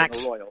is what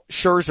Max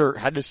Scherzer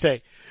had to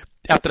say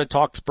after the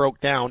talks broke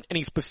down, and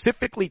he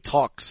specifically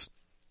talks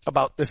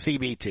about the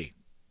CBT.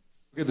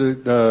 Look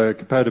at the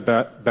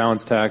competitive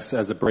balance tax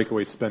as a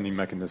breakaway spending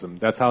mechanism.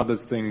 That's how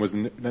this thing was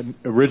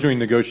originally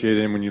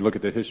negotiated. And when you look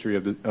at the history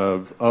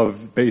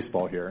of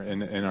baseball here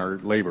and our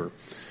labor,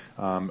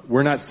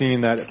 we're not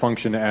seeing that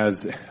function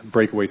as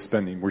breakaway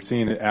spending. We're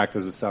seeing it act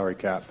as a salary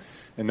cap.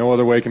 And no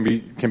other way can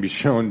be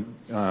shown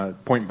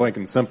point blank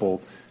and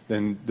simple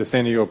than the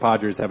San Diego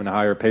Padres having a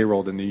higher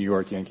payroll than the New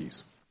York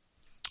Yankees.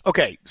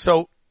 Okay,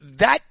 so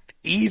that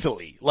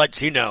easily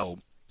lets you know,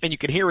 and you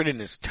can hear it in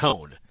his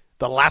tone,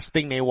 the last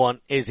thing they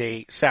want is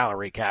a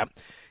salary cap,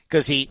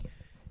 because he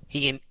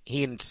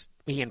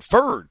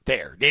inferred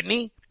there, didn't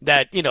he?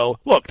 That, you know,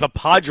 look, the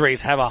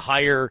Padres have a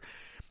higher,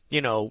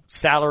 you know,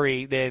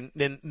 salary than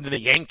the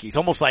Yankees,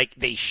 almost like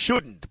they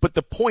shouldn't. But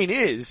the point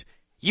is,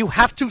 you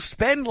have to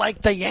spend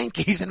like the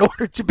Yankees in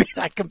order to be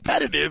that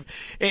competitive,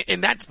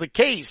 and that's the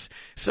case.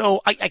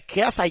 So I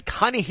guess I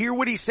kind of hear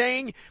what he's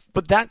saying,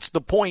 but that's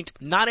the point.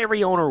 Not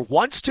every owner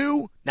wants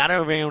to, not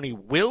every owner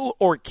will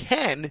or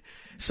can.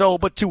 So,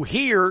 but to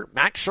hear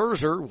Max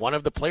Scherzer, one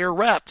of the player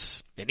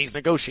reps in these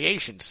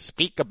negotiations,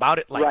 speak about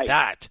it like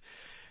that,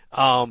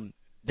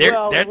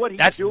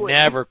 that's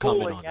never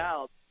coming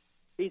on.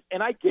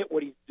 And I get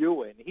what he's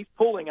doing. He's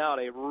pulling out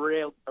a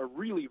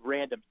really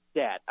random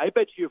stat. I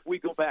bet you if we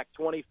go back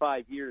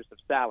 25 years of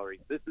salaries,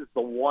 this is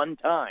the one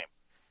time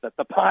that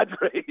the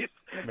Padres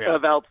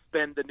have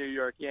outspent the New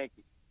York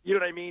Yankees. You know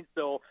what I mean?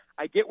 So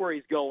I get where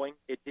he's going.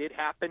 It did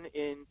happen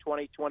in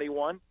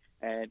 2021,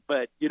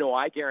 but you know,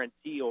 I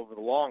guarantee over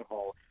the long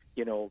haul,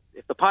 you know,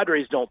 if the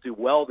Padres don't do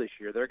well this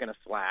year, they're going to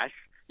slash.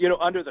 You know,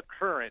 under the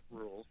current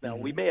rules. Now,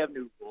 we may have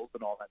new rules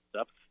and all that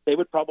stuff. They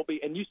would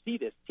probably, and you see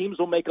this, teams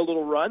will make a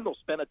little run. They'll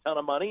spend a ton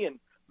of money, and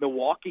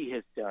Milwaukee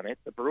has done it.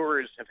 The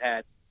Brewers have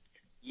had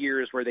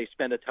years where they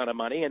spend a ton of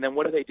money, and then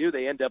what do?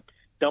 They end up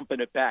dumping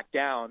it back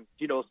down,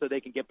 you know, so they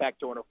can get back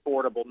to an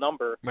affordable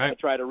number and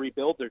try to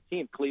rebuild their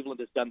team.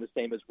 Cleveland has done the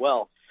same as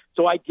well.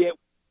 So I get,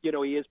 you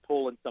know, he is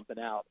pulling something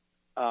out.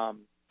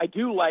 I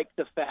do like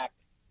the fact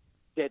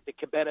that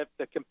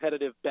the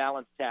competitive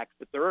balance tax,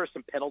 but there are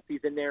some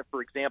penalties in there.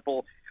 For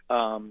example,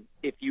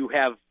 if you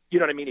have, you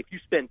know what I mean, if you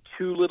spend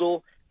too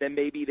little, then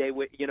maybe they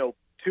would, you know,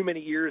 too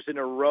many years in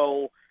a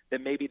row,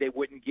 then maybe they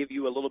wouldn't give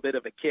you a little bit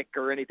of a kick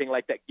or anything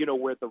like that, you know,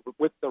 with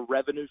the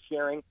revenue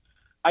sharing.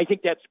 I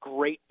think that's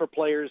great for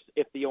players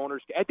if the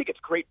owners – I think it's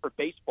great for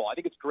baseball. I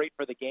think it's great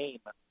for the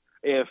game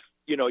if,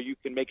 you know, you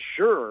can make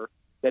sure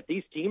that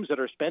these teams that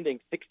are spending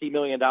 $60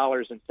 million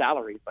in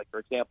salaries, like, for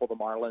example, the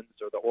Marlins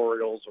or the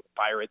Orioles or the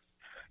Pirates,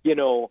 you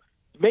know,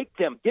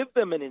 give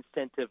them an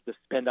incentive to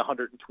spend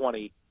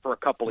 $120 for a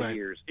couple of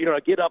years, you know,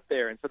 to get up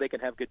there and so they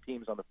can have good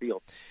teams on the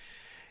field.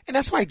 And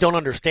that's why I don't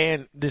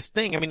understand this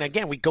thing. I mean,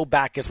 again, we go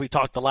back as we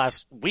talked the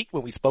last week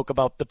when we spoke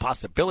about the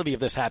possibility of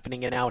this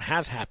happening, and now it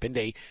has happened.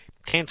 They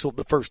canceled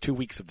the first 2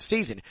 weeks of the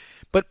season.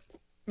 But,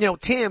 you know,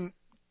 Tim,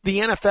 the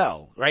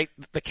NFL, right,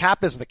 the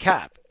cap is the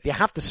cap. You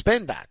have to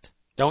spend that.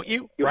 Don't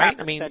you? Right?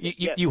 I mean,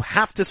 you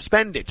have to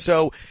spend it.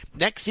 So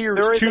next year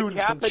it's 2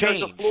 and some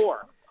change.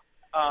 Floor.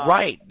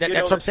 Right.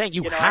 That's what I'm saying.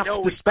 You have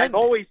to spend.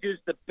 I've always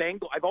used the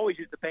Bengals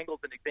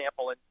as an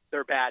example, and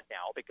they're bad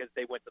now because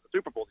they went to the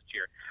Super Bowl this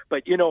year.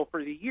 But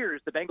for the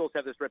years, the Bengals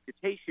have this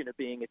reputation of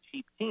being a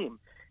cheap team,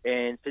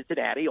 and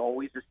Cincinnati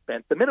always has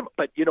spent the minimum.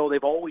 But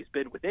they've always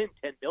been within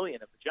 $10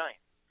 million of the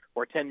Giants,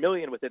 or $10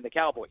 million within the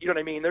Cowboys. You know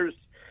what I mean? There's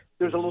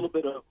a little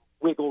bit of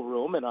wiggle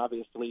room, and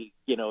obviously,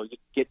 you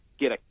get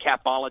a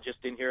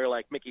capologist in here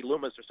like Mickey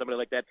Loomis or somebody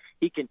like that.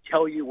 He can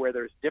tell you where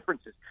there's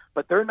differences,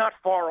 but they're not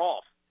far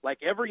off. Like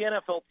every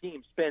NFL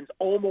team spends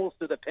almost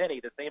to the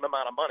penny the same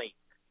amount of money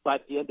by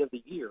the end of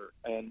the year.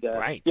 And,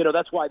 right.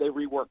 That's why they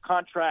rework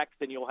contracts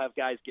and you'll have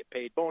guys get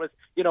paid bonus.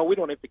 We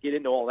don't have to get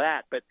into all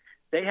that, but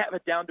they have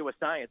it down to a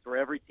science where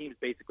every team's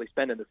basically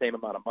spending the same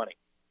amount of money.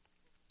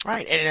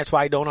 Right. And that's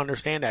why I don't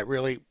understand that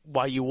really,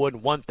 why you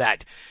wouldn't want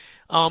that.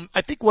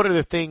 I think one of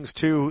the things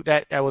too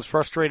that was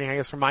frustrating, I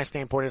guess from my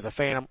standpoint as a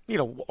fan, I'm,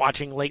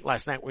 watching late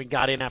last night when we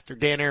got in after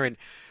dinner and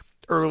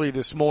early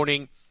this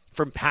morning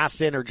from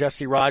Passan or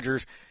Jesse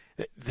Rogers,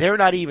 they're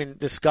not even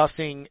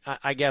discussing,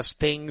 I guess,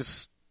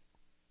 things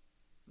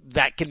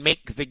that can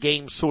make the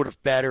game sort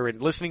of better.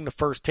 And listening to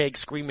First Take,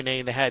 Screaming A,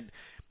 and they had,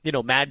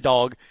 Mad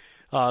Dog,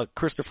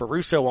 Christopher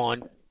Russo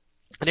on,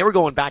 and they were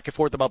going back and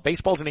forth about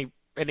baseball's in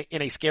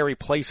a scary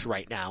place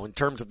right now in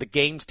terms of the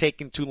game's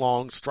taking too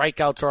long,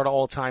 strikeouts are at an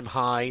all-time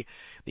high,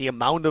 the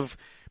amount of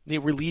the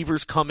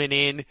relievers coming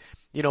in,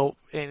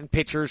 and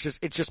pitchers,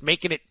 it's just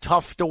making it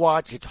tough to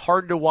watch. It's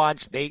hard to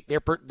watch.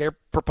 They're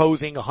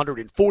proposing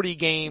 140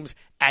 games,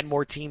 add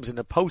more teams in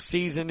the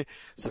postseason,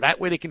 so that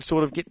way they can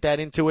sort of get that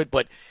into it.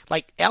 But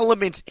like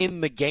elements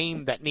in the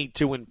game that need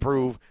to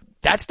improve,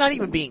 that's not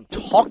even being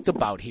talked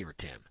about here,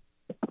 Tim.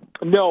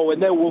 No,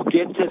 and then we'll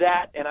get to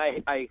that, and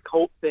I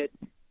hope that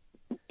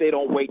they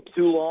don't wait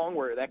too long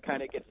where that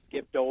kind of gets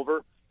skipped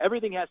over.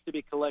 Everything has to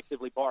be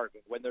collectively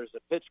bargained. When there's a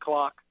pitch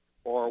clock,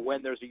 or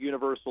when there's a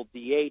universal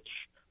DH,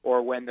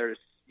 or when there's,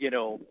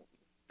 the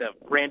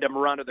random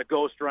run or the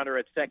ghost runner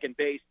at second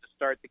base to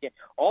start the game.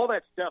 All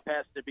that stuff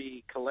has to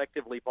be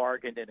collectively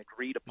bargained and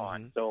agreed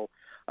upon. So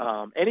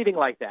anything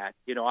like that,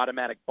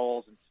 automatic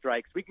balls and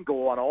strikes, we can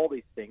go on all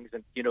these things.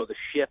 And, the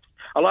shifts,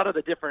 a lot of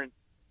the different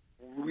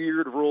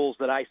weird rules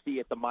that I see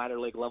at the minor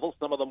league level,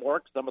 some of them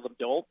work, some of them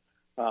don't.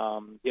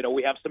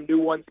 We have some new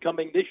ones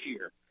coming this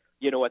year,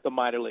 at the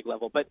minor league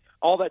level. But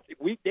all that,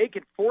 they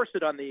can force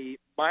it on the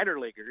minor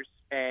leaguers,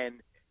 and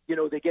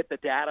they get the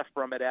data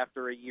from it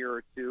after a year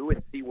or two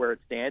and see where it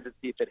stands and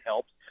see if it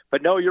helps.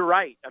 But no, you're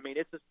right. I mean,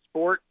 it's a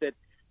sport that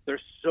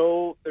there's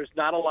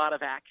not a lot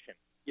of action.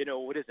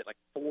 What is it, like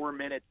 4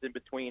 minutes in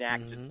between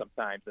actions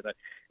sometimes,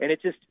 and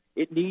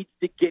it needs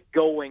to get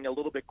going a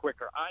little bit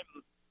quicker.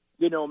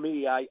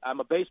 I'm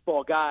a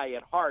baseball guy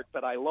at heart,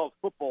 but I love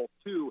football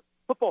too.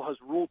 Football has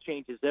rule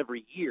changes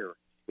every year.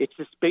 It's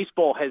just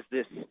baseball has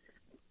this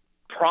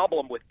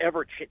problem with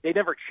they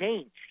never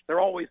change. They're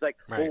always like,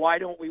 well, why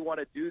don't we want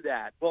to do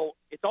that? Well,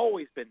 it's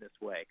always been this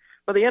way.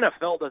 But the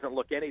NFL doesn't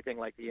look anything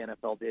like the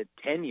NFL did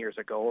 10 years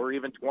ago or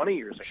even 20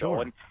 years ago.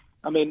 Sure. And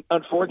I mean,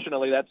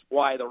 unfortunately, that's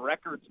why the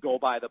records go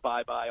by the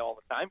bye-bye all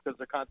the time, because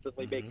they're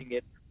constantly making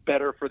it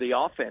better for the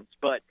offense.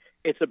 But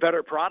it's a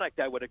better product,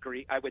 I would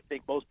agree. I would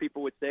think most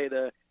people would say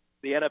the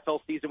NFL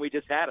season we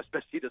just had,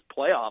 especially this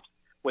playoffs,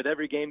 with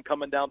every game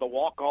coming down to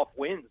walk-off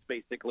wins,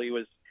 basically,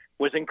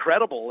 was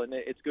incredible, and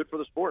it's good for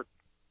the sport.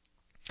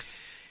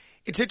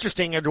 It's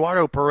interesting.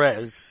 Eduardo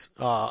Perez,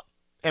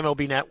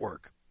 MLB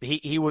Network,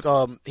 he was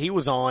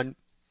on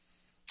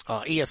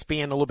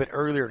ESPN a little bit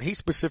earlier, and he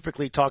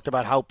specifically talked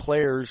about how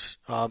players,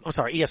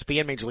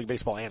 ESPN Major League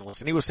Baseball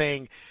analyst, and he was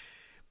saying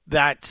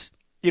that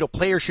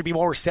players should be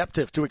more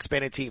receptive to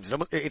expanded teams.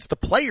 It's the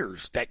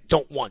players that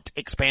don't want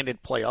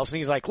expanded playoffs. And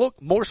he's like,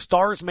 look, more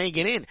stars may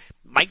get in.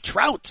 Mike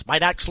Trout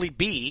might actually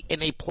be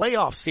in a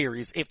playoff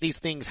series if these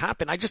things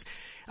happen. I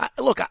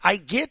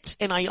get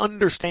and I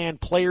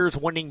understand players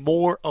wanting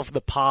more of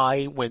the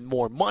pie when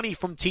more money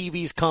from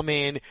TVs come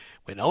in,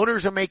 when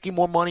owners are making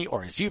more money,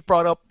 or as you've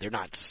brought up, they're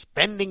not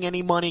spending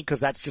any money because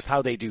that's just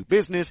how they do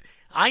business.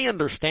 I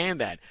understand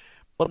that.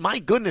 But my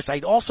goodness, I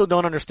also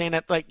don't understand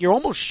that. Like, you're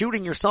almost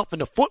shooting yourself in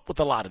the foot with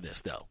a lot of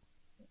this, though.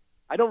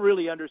 I don't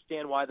really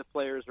understand why the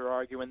players are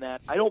arguing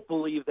that. I don't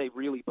believe they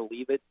really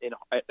believe it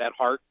at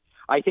heart.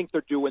 I think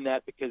they're doing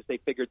that because they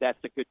figured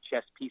that's a good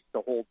chess piece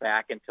to hold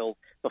back until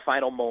the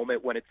final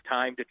moment when it's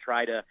time to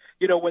try to,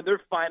 when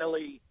they're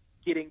finally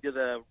getting to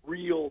the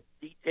real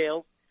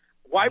details.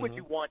 Why would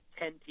you want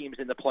 10 teams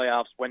in the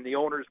playoffs when the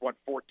owners want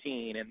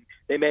 14 and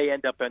they may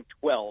end up in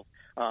 12?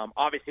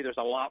 Obviously, there's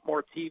a lot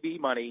more TV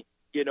money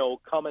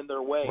coming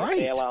their way. Right.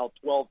 They allow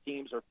 12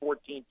 teams or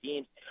 14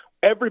 teams.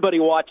 Everybody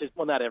watches,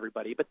 well, not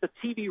everybody, but the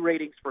TV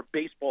ratings for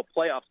baseball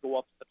playoffs go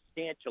up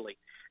substantially.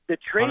 The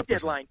trade 100%.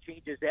 deadline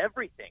changes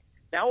everything.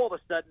 Now, all of a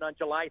sudden, on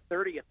July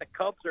 30th, the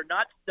Cubs are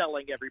not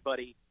selling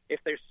everybody if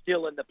they're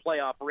still in the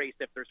playoff race,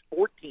 if there's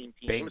 14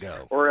 teams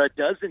Bingo. or a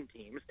dozen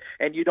teams,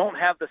 and you don't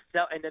have the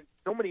sell, and then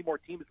so many more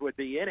teams would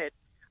be in it.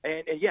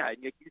 And yeah,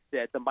 like you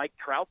said, the Mike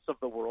Trouts of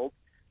the world,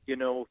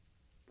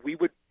 we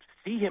would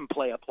see him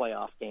play a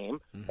playoff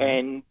game.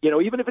 And, you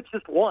know, even if it's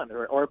just one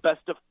or a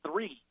best of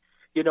three,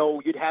 you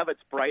know, you'd have its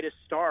brightest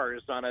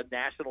stars on a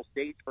national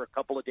stage for a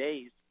couple of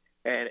days.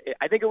 And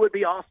I think it would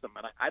be awesome.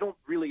 And I don't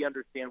really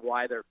understand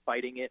why they're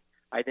fighting it.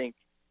 I think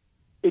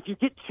if you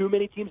get too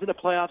many teams in the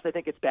playoffs, I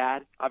think it's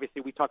bad.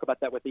 Obviously, we talk about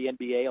that with the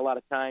NBA a lot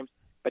of times.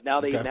 But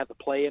now they even have the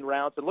play-in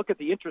rounds. And look at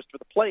the interest for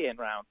the play-in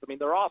rounds. I mean,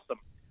 they're awesome.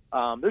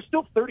 There's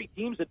still 30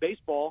 teams in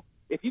baseball.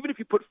 Even if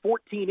you put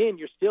 14 in,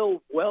 you're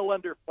still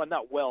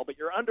but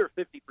you're under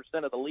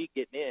 50% of the league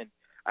getting in.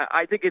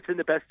 I think it's in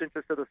the best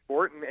interest of the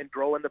sport and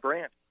growing the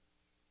brand.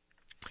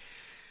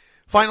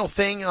 Final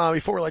thing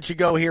before we let you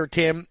go here,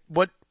 Tim.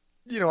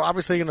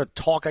 Obviously going to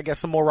talk, I guess,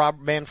 some more. Rob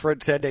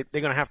Manfred said they're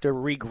going to have to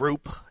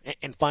regroup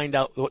and find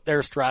out what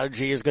their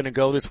strategy is going to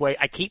go this way.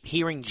 I keep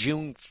hearing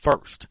June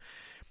 1st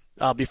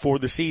before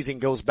the season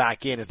goes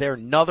back in. Is there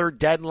another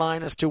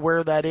deadline as to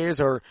where that is,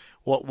 or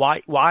what?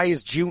 Why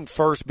is June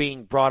 1st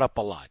being brought up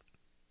a lot?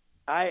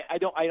 I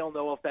don't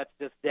know if that's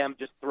just them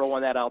just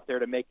throwing that out there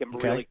to make them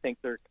really think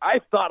they're.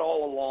 I've thought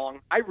all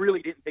along. I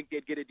really didn't think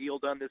they'd get a deal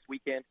done this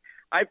weekend.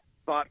 I've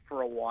thought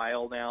for a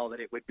while now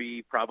that it would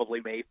be probably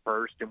May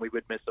 1st and we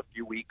would miss a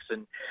few weeks.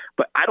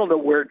 But I don't know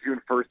where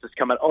June 1st is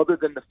coming, other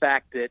than the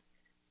fact that,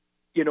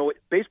 you know,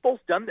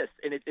 baseball's done this,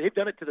 and they've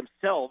done it to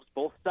themselves,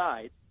 both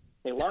sides.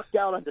 They locked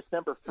out on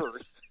December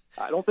 1st.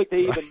 I don't think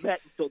they even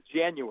met until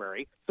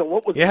January. So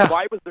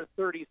why was there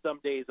 30-some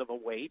days of a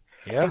wait?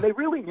 Yeah. And they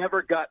really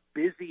never got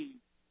busy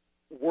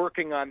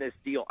working on this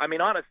deal. I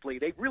mean, honestly,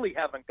 they really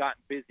haven't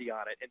gotten busy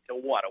on it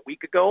until, a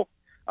week ago?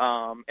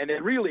 And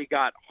they really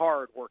got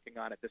hard working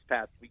on it this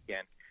past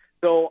weekend.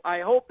 So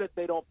I hope that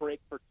they don't break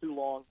for too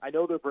long. I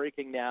know they're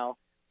breaking now,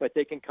 but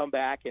they can come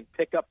back and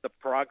pick up the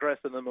progress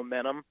and the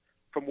momentum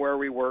from where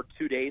we were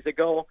 2 days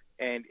ago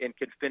and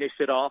can finish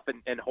it off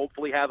and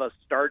hopefully have a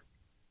start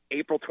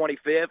April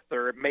 25th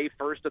or May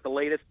 1st at the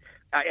latest.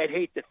 I'd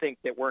hate to think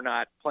that we're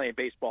not playing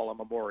baseball on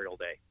Memorial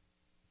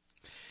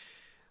Day.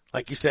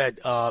 Like you said,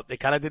 they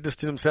kind of did this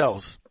to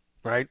themselves,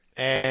 right?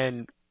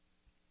 And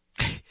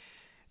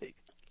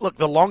look,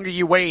 the longer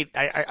you wait,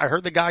 I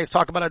heard the guys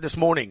talk about it this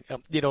morning.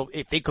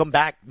 If they come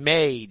back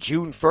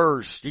June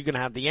 1st, you're going to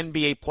have the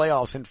NBA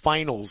playoffs and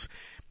finals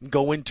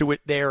go into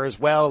it there as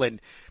well. And,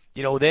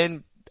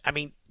 then,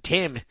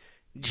 Tim,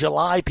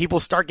 July, people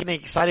start getting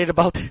excited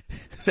about the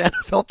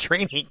NFL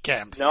training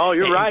camps. No,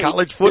 you're right.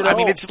 College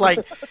football. It's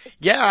like,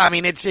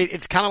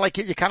 it's kind of like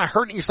you're kind of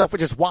hurting yourself,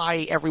 which is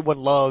why everyone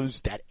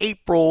loves that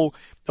April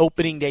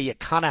opening day. You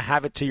kind of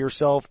have it to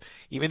yourself,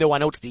 even though I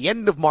know it's the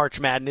end of March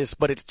Madness,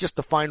 but it's just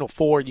the Final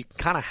Four. You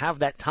kind of have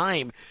that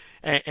time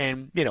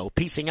and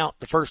piecing out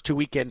the first 2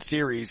 weekend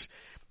series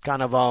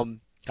kind of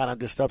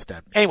disrupts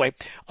that. Anyway.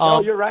 No,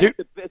 you're right.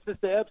 It's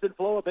just the ebbs and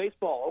flow of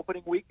baseball.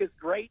 Opening week is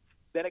great.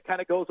 Then it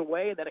kind of goes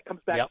away, and then it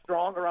comes back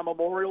stronger on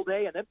Memorial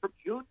Day. And then from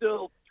June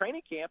till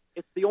training camp,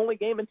 it's the only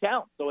game in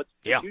town. So it's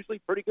usually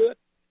pretty good.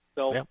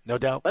 So no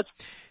doubt. Let's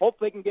hope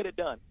they can get it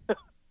done.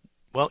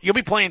 Well, you'll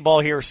be playing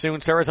ball here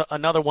soon. Sarah's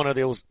another one of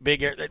those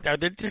big – they're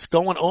just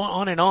going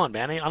on and on,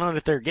 man. I don't know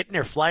if they're getting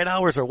their flight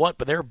hours or what,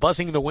 but they're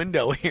buzzing the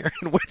window here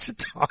in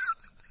Wichita.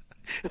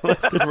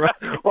 Left and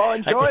right. Well,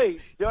 enjoy.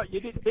 You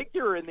didn't think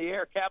you were in the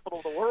air capital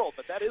of the world,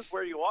 but that is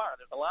where you are.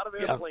 There's a lot of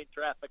airplane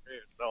traffic here.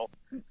 So.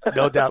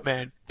 No doubt,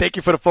 man. Thank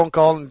you for the phone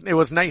call. And it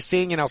was nice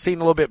seeing you, and I'll see you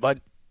in a little bit,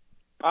 bud.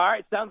 All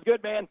right. Sounds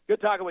good, man.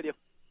 Good talking with you.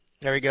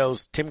 There he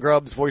goes. Tim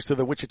Grubbs, voice of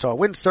the Wichita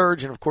Wind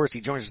Surge. And, of course,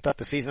 he joins us throughout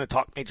the season to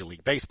talk Major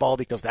League Baseball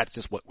because that's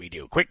just what we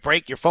do. Quick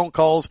break, your phone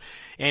calls,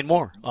 and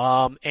more.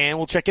 And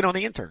we'll check in on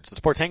the interns. The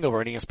Sports Hangover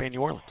at ESPN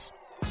New Orleans.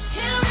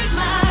 Can't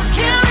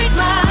read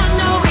my,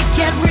 no, we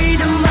can't read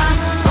my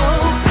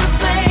poker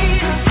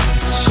face.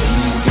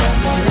 She's got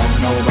no love,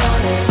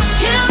 nobody.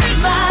 Can't read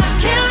my,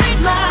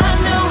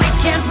 no, we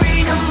can't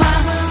read my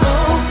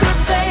poker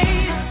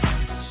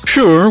face.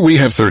 Sure, we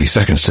have 30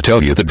 seconds to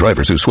tell you that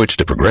drivers who switch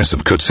to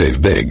Progressive could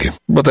save big.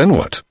 But then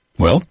what?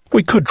 Well,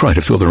 we could try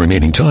to fill the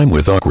remaining time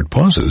with awkward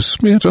pauses.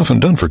 It's often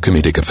done for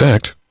comedic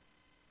effect.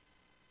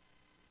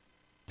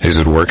 Is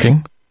it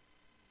working?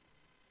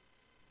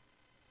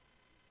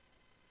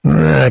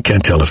 I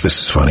can't tell if this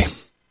is funny.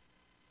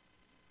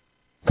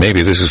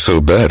 Maybe this is so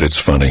bad it's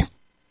funny.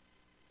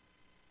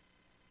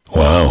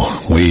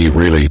 Wow, we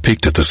really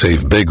peaked at the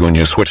save big when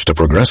you switched to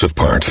Progressive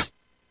part.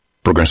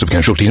 Progressive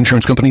Casualty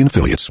Insurance Company and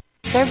Affiliates.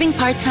 Serving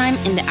part-time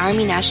in the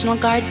Army National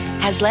Guard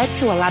has led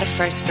to a lot of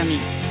firsts for me.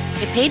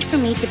 It paid for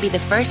me to be the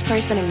first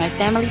person in my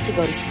family to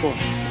go to school.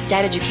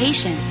 That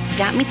education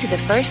got me to the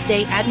first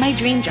day at my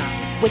dream job,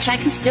 which I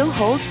can still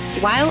hold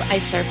while I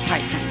serve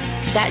part-time.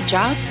 That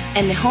job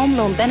and the home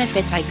loan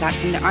benefits I got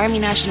from the Army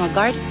National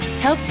Guard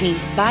helped me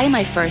buy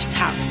my first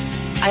house.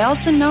 I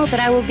also know that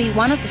I will be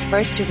one of the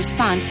first to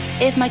respond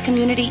if my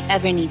community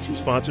ever needs me.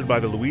 Sponsored by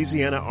the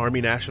Louisiana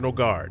Army National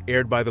Guard.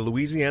 Aired by the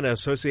Louisiana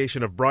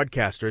Association of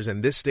Broadcasters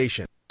and this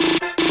station.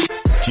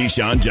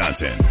 Keyshawn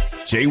Johnson,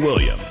 Jay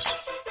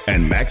Williams,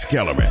 and Max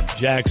Kellerman.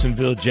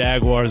 Jacksonville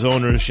Jaguars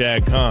owner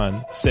Shad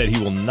Khan said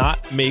he will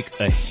not make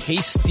a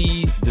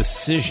hasty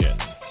decision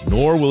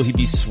nor will he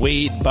be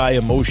swayed by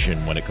emotion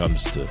when it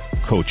comes to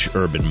Coach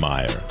Urban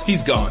Meyer.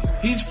 He's gone.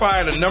 He's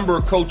fired a number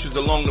of coaches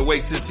along the way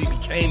since he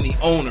became the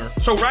owner.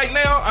 So right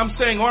now, I'm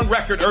saying on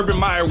record, Urban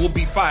Meyer will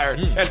be fired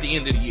at the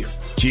end of the year.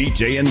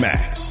 GJ and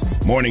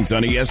Max, mornings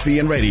on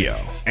ESPN Radio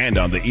and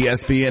on the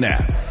ESPN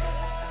app.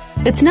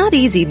 It's not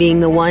easy being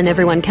the one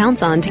everyone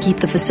counts on to keep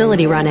the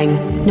facility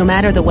running, no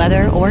matter the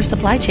weather or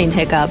supply chain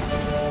hiccup.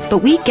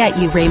 But we get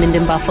you, Raymond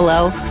in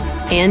Buffalo,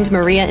 and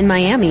Maria in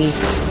Miami,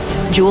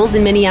 Jules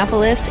in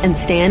Minneapolis, and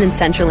Stan in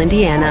Central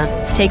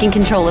Indiana, taking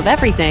control of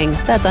everything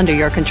that's under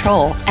your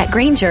control. At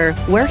Grainger,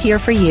 we're here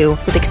for you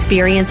with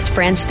experienced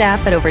branch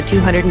staff at over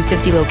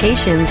 250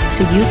 locations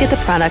so you get the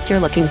product you're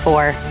looking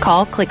for.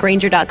 Call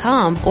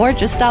clickgrainger.com or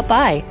just stop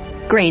by.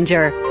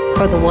 Grainger,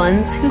 for the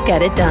ones who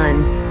get it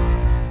done.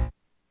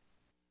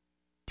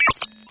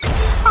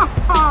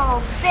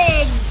 Oh,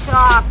 big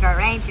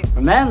talker, ain't you?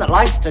 A man that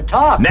likes to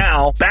talk.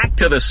 Now, back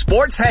to the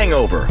Sports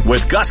Hangover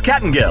with Gus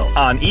Kattengill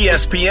on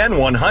ESPN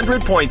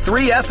 100.3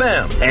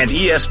 FM and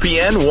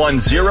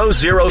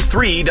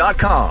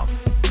ESPN1003.com.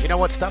 You know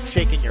what? Stop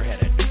shaking your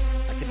head at me.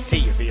 I can see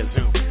you via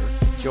Zoom here.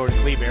 Jordan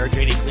Kleber,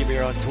 JD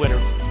Kleber on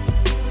Twitter.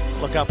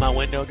 Look out my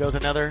window. Goes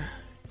another.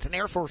 It's an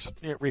Air Force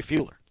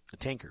refueler, a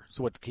tanker.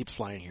 So what keeps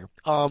flying here?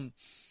 I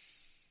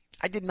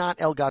did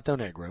not El Gato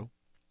Negro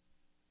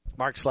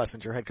Mark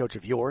Schlesinger, head coach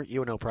of your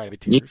UNO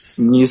Privateers.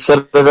 You said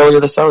it earlier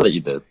this hour that you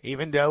did.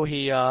 Even though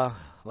he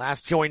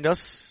last joined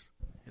us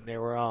and they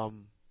were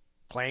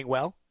playing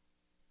well,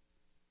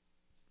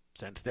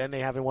 since then they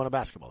haven't won a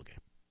basketball game.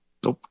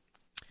 Nope.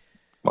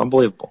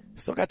 Unbelievable.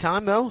 Still got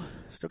time though.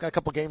 Still got a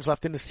couple games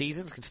left in the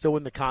season. Can still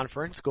win the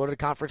conference. Go to the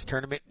conference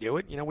tournament. Do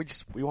it. You know, we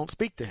won't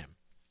speak to him.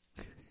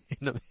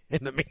 In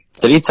the meantime.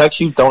 Did he text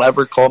you? Don't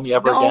ever call me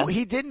ever again. No,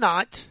 he did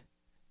not.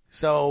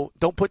 So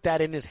don't put that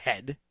in his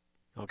head.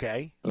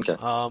 Okay. Okay.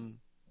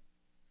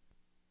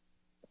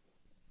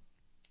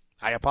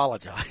 I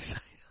apologize.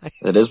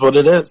 It is what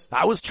it is.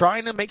 I was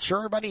trying to make sure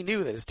everybody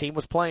knew that his team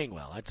was playing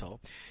well. That's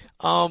all.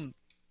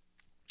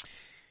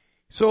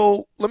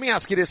 So let me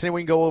ask you this, and then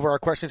we can go over our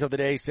questions of the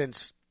day,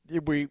 since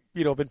we,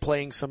 been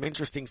playing some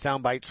interesting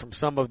sound bites from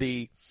some of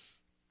the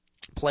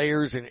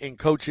players and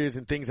coaches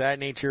and things of that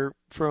nature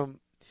from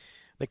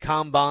the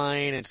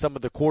combine and some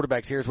of the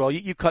quarterbacks here as well.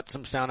 You cut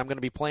some sound. I'm going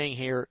to be playing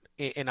here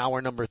in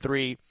hour number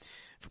 3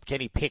 from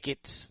Kenny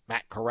Pickett,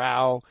 Matt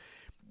Corral.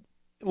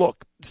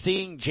 Look,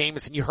 seeing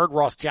Jameis, you heard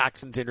Ross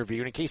Jackson's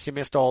interview, and in case you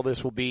missed all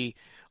this, will be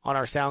on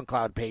our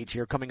SoundCloud page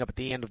here coming up at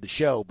the end of the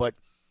show. But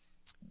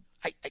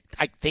I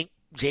think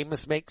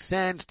Jameis makes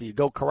sense. Do you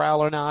go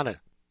Corral or not? A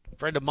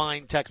friend of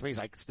mine texted me. He's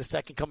like, it's the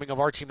second coming of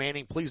Archie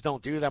Manning. Please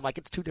don't do that. I'm like,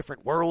 it's two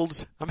different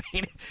worlds. I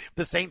mean,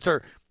 the Saints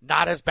are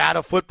not as bad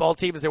a football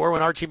team as they were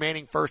when Archie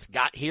Manning first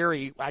got here.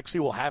 He actually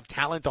will have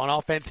talent on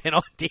offense and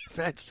on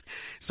defense.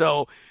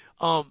 So,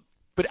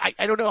 but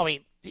I don't know. I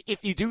mean,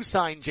 if you do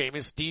sign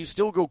Jameis, do you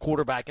still go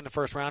quarterback in the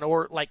first round?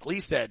 Or like Lee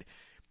said,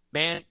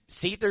 man,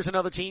 see if there's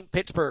another team,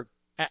 Pittsburgh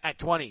at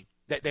 20,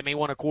 that they may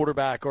want a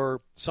quarterback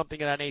or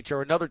something of that nature.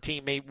 Or another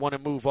team may want to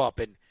move up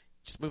and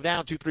just move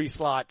down 2-3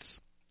 slots,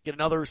 get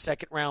another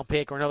second round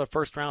pick or another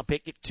first round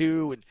pick, get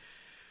 2, and,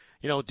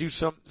 do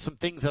some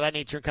things of that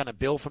nature and kind of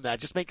build from that.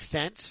 It just makes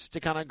sense to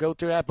kind of go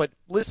through that. But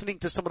listening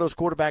to some of those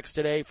quarterbacks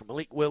today, from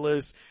Malik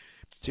Willis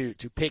to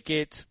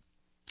Pickett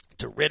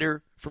to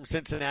Ritter from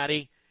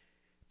Cincinnati,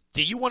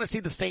 do you want to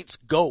see the Saints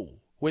go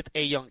with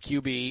a young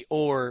QB,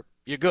 or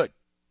you're good?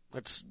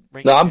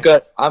 No, I'm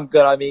good. I'm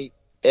good. I mean,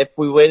 if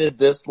we waited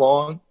this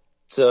long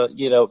to,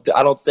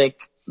 I don't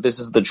think this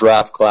is the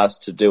draft class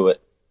to do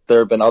it. There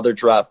have been other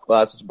draft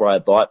classes where I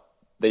thought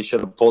they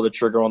should have pulled the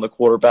trigger on the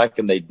quarterback,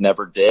 and they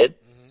never did.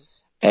 Mm-hmm.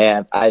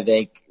 And I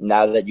think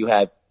now that you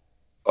have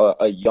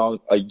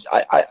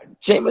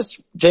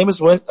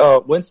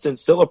Jameis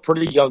Winston's still a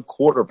pretty young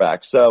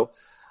quarterback. So,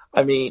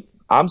 I mean,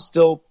 I'm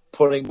still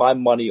putting my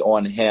money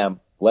on him,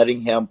 letting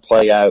him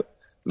play out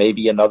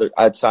maybe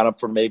I'd sign up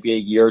for maybe a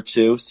year or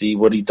 2, see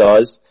what he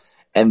does,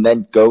 and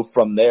then go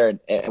from there.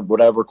 And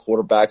whatever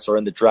quarterbacks are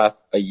in the draft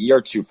a year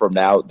or 2 from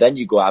now, then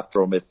you go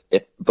after them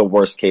if the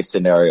worst case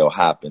scenario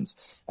happens.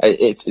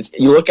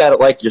 You look at it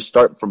like you're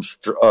starting from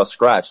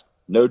scratch.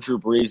 No Drew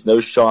Brees, no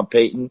Sean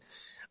Payton.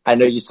 I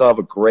know you still have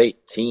a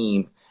great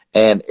team,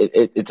 and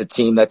it's a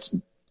team that's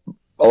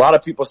a lot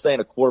of people saying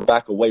a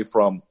quarterback away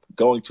from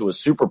going to a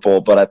Super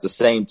Bowl, but at the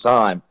same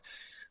time,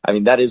 I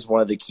mean, that is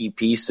one of the key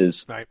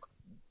pieces. Right.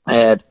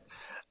 And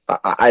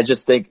I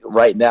just think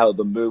right now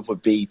the move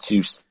would be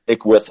to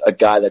stick with a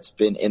guy that's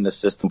been in the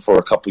system for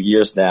a couple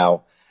years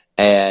now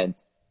and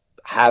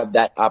have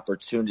that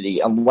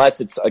opportunity,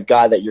 unless it's a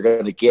guy that you're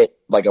going to get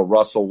like a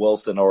Russell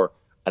Wilson or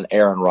an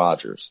Aaron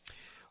Rodgers. I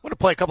want to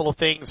play a couple of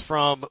things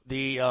from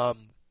the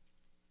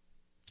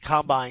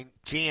combine,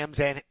 GMs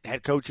and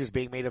head coaches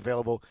being made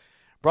available.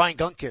 Brian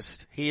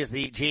Gunkist, he is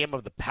the GM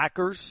of the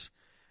Packers.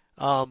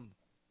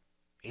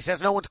 He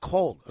says no one's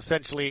cold,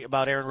 essentially,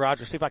 about Aaron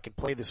Rodgers. See if I can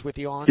play this with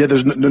you on. Yeah,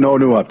 there's no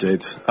new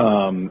updates.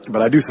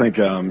 But I do think,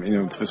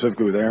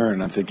 specifically with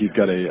Aaron, I think he's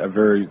got a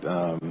very,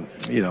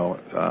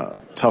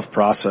 tough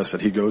process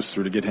that he goes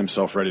through to get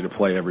himself ready to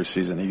play every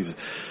season.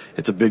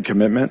 It's a big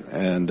commitment,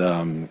 and,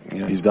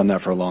 he's done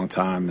that for a long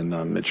time,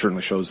 and it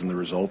certainly shows in the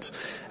results.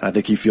 And I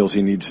think he feels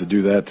he needs to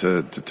do that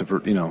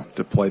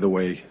to play the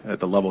way, at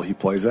the level he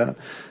plays at.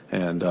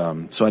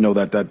 And so I know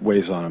that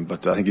weighs on him,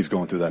 but I think he's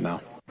going through that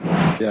now.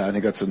 Yeah, I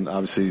think that's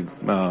obviously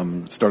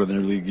start of the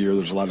new league year.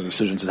 There's a lot of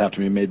decisions that have to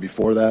be made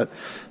before that,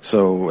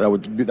 so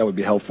that would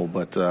be helpful.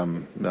 But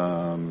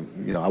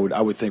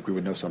I would think we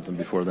would know something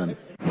before then.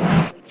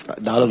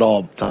 Not at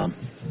all, Tom.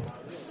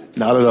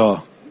 Not at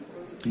all.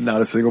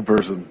 Not a single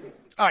person.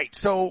 All right,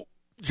 so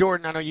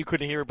Jordan, I know you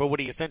couldn't hear it, but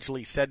what he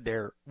essentially said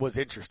there was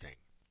interesting.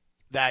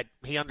 That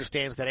he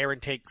understands that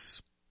Aaron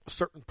takes a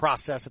certain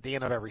process at the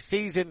end of every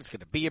season. It's going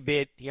to be a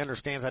bit. He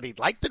understands that he'd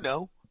like to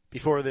know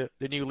before the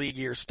new league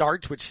year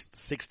starts, which is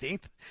the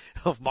 16th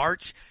of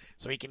March,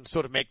 so he can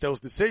sort of make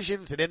those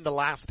decisions. And then the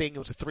last thing, it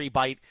was a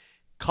 3-bite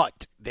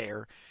cut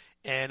there.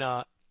 And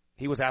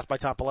he was asked by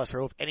Tom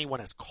Pelissero if anyone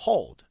has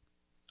called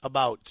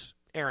about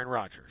Aaron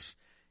Rodgers.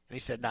 And he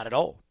said, not at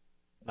all.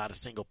 Not a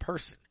single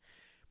person.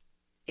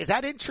 Is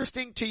that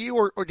interesting to you,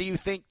 or do you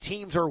think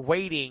teams are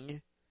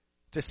waiting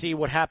to see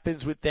what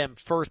happens with them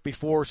first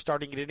before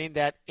starting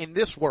it in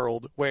this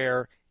world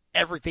where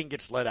everything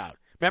gets let out?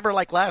 Remember,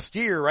 like last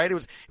year, right?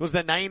 It was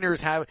the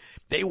Niners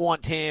they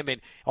want him, and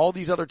all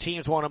these other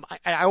teams want him.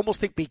 I almost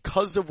think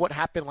because of what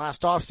happened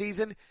last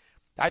offseason,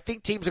 I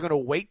think teams are going to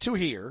wait to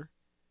hear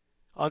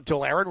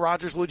until Aaron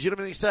Rodgers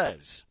legitimately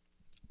says,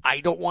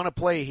 I don't want to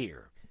play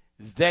here.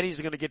 Then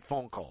he's going to get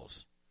phone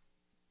calls.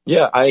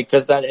 Yeah,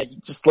 because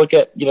just look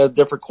at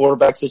different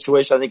quarterback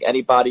situation. I think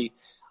anybody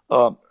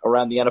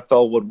around the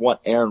NFL would want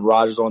Aaron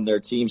Rodgers on their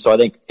team. So I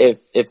think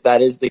if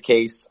that is the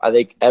case, I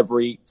think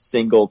every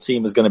single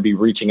team is going to be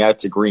reaching out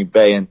to Green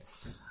Bay. And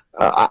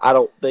I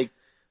don't think,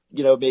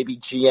 maybe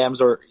GMs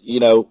or,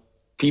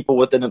 people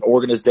within an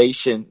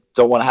organization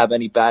don't want to have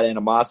any bad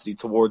animosity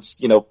towards,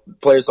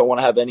 players don't want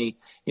to have any,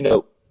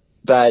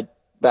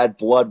 bad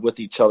blood with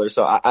each other.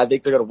 So I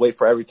think they're going to wait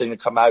for everything to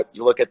come out.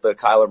 You look at the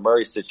Kyler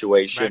Murray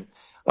situation.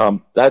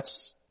 Right.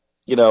 That's,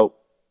 it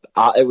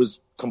was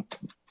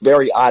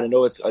very odd. I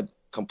know it's a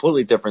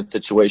completely different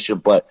situation,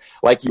 but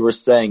like you were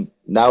saying,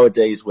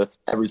 nowadays with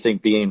everything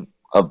being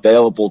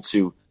available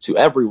to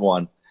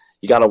everyone,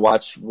 you got to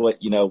watch what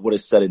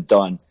is said and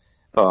done,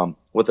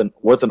 with an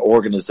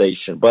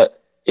organization.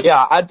 But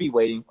yeah, I'd be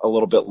waiting a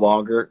little bit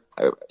longer.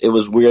 It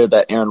was weird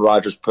that Aaron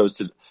Rodgers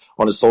posted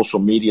on his social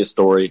media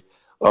story,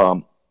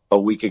 a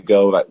week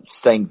ago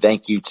saying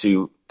thank you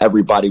to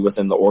everybody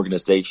within the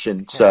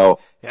organization. So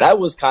that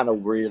was kind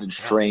of weird and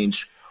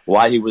strange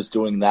why he was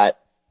doing that.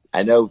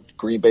 I know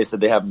Green Bay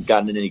said they haven't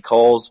gotten any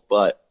calls,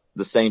 but at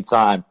the same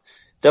time,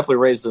 definitely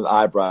raised an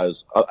eyebrow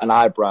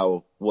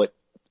of what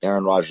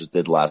Aaron Rodgers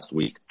did last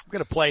week. I'm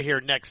going to play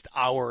here next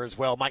hour as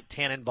well. Mike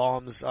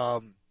Tannenbaum's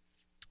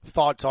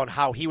thoughts on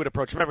how he would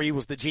approach. Remember, he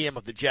was the GM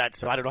of the Jets,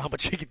 so I don't know how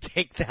much you can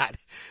take that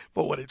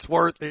for what it's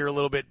worth here a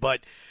little bit.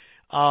 But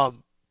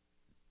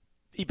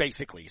he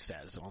basically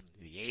says, on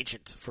the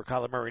agent for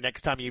Kyler Murray,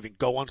 next time you even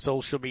go on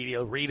social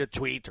media, read a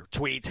tweet or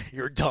tweet,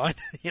 you're done.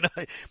 He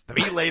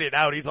laid it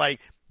out. He's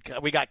like,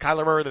 we got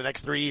Kyler Murray the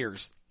next 3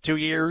 years, 2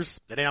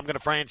 years, and then I'm going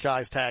to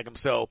franchise tag him.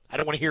 So I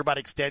don't want to hear about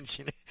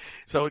extension.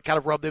 So it kind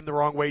of rubbed him the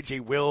wrong way.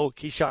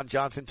 Keyshawn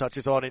Johnson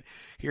touches on it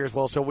here as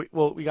well. So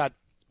we got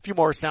a few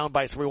more sound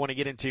bites we want to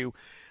get into,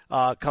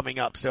 coming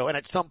up. So, and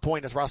at some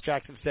point, as Ross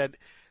Jackson said,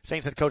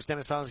 Saints head coach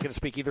Dennis Allen is going to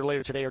speak either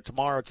later today or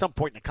tomorrow. At some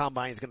point in the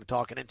combine, he's going to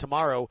talk. And then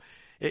tomorrow,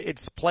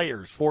 it's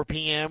players, 4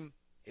 p.m.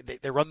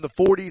 They run the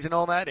 40s and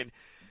all that. And,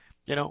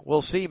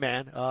 we'll see,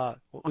 man.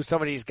 With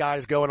some of these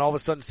guys go, and all of a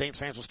sudden Saints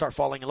fans will start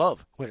falling in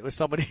love with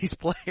some of these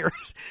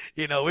players,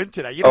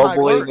 into that.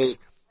 Believe me,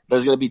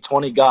 there's going to be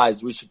 20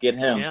 guys. We should get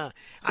him. Yeah.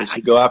 We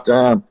should go after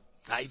him.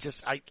 I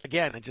just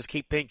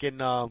keep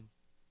thinking,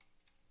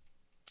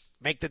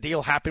 make the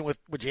deal happen with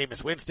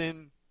Jameis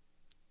Winston.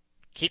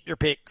 Keep your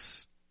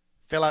picks.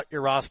 Fill out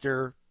your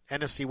roster.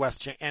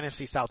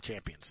 NFC South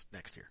champions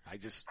next year.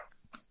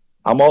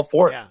 I'm all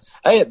for it. Yeah.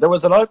 Hey, there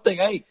was another thing.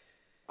 Hey,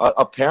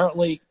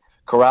 apparently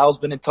Corral's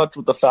been in touch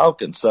with the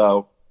Falcons,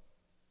 so.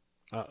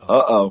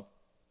 Uh-oh.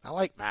 I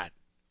like Matt.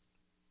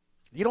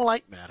 You don't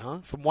like Matt,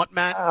 huh? From what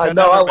Matt? I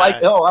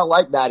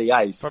like Matty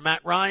Ice. From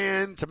Matt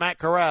Ryan to Matt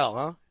Corral,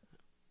 huh?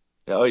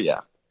 Oh,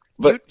 yeah.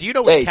 But do you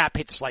know his cap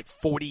hit's like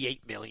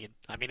 $48 million?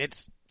 I mean,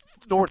 it's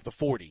north of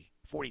 40,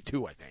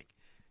 42, I think.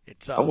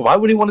 It's why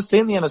would he want to stay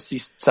in the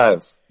NFC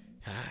South?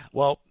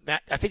 Well,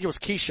 Matt, I think it was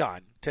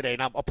Keyshawn today,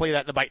 and I'll play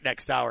that in the bite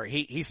next hour.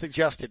 He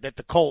suggested that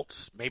the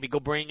Colts maybe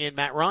go bring in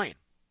Matt Ryan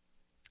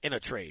in a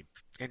trade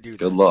and do that.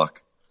 Good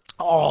luck.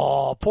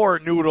 Oh, poor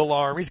Noodle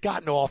Arm. He's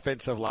got no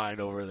offensive line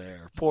over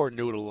there. Poor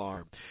Noodle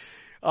Arm.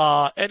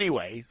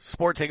 Anyway,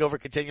 Sports Hangover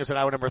continues at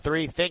hour number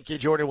 3. Thank you,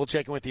 Jordan. We'll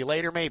check in with you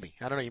later. Maybe.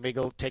 I don't know. You may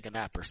go take a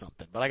nap or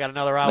something. But I got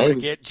another hour to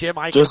get. Jim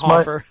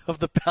Eichenhofer of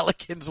the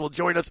Pelicans will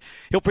join us.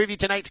 He'll preview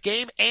tonight's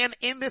game. And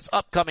in this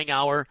upcoming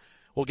hour,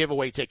 we'll give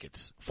away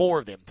tickets, 4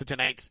 of them, to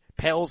tonight's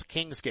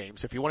Pels-Kings game.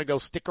 So if you want to go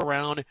stick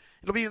around,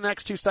 it'll be in the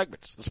next 2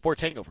 segments. The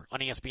Sports Hangover on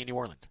ESPN New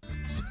Orleans.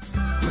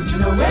 Would you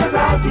know we're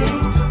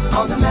riding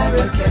on the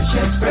Marrakesh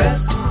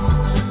Express?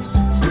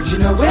 Would you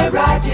know we're riding?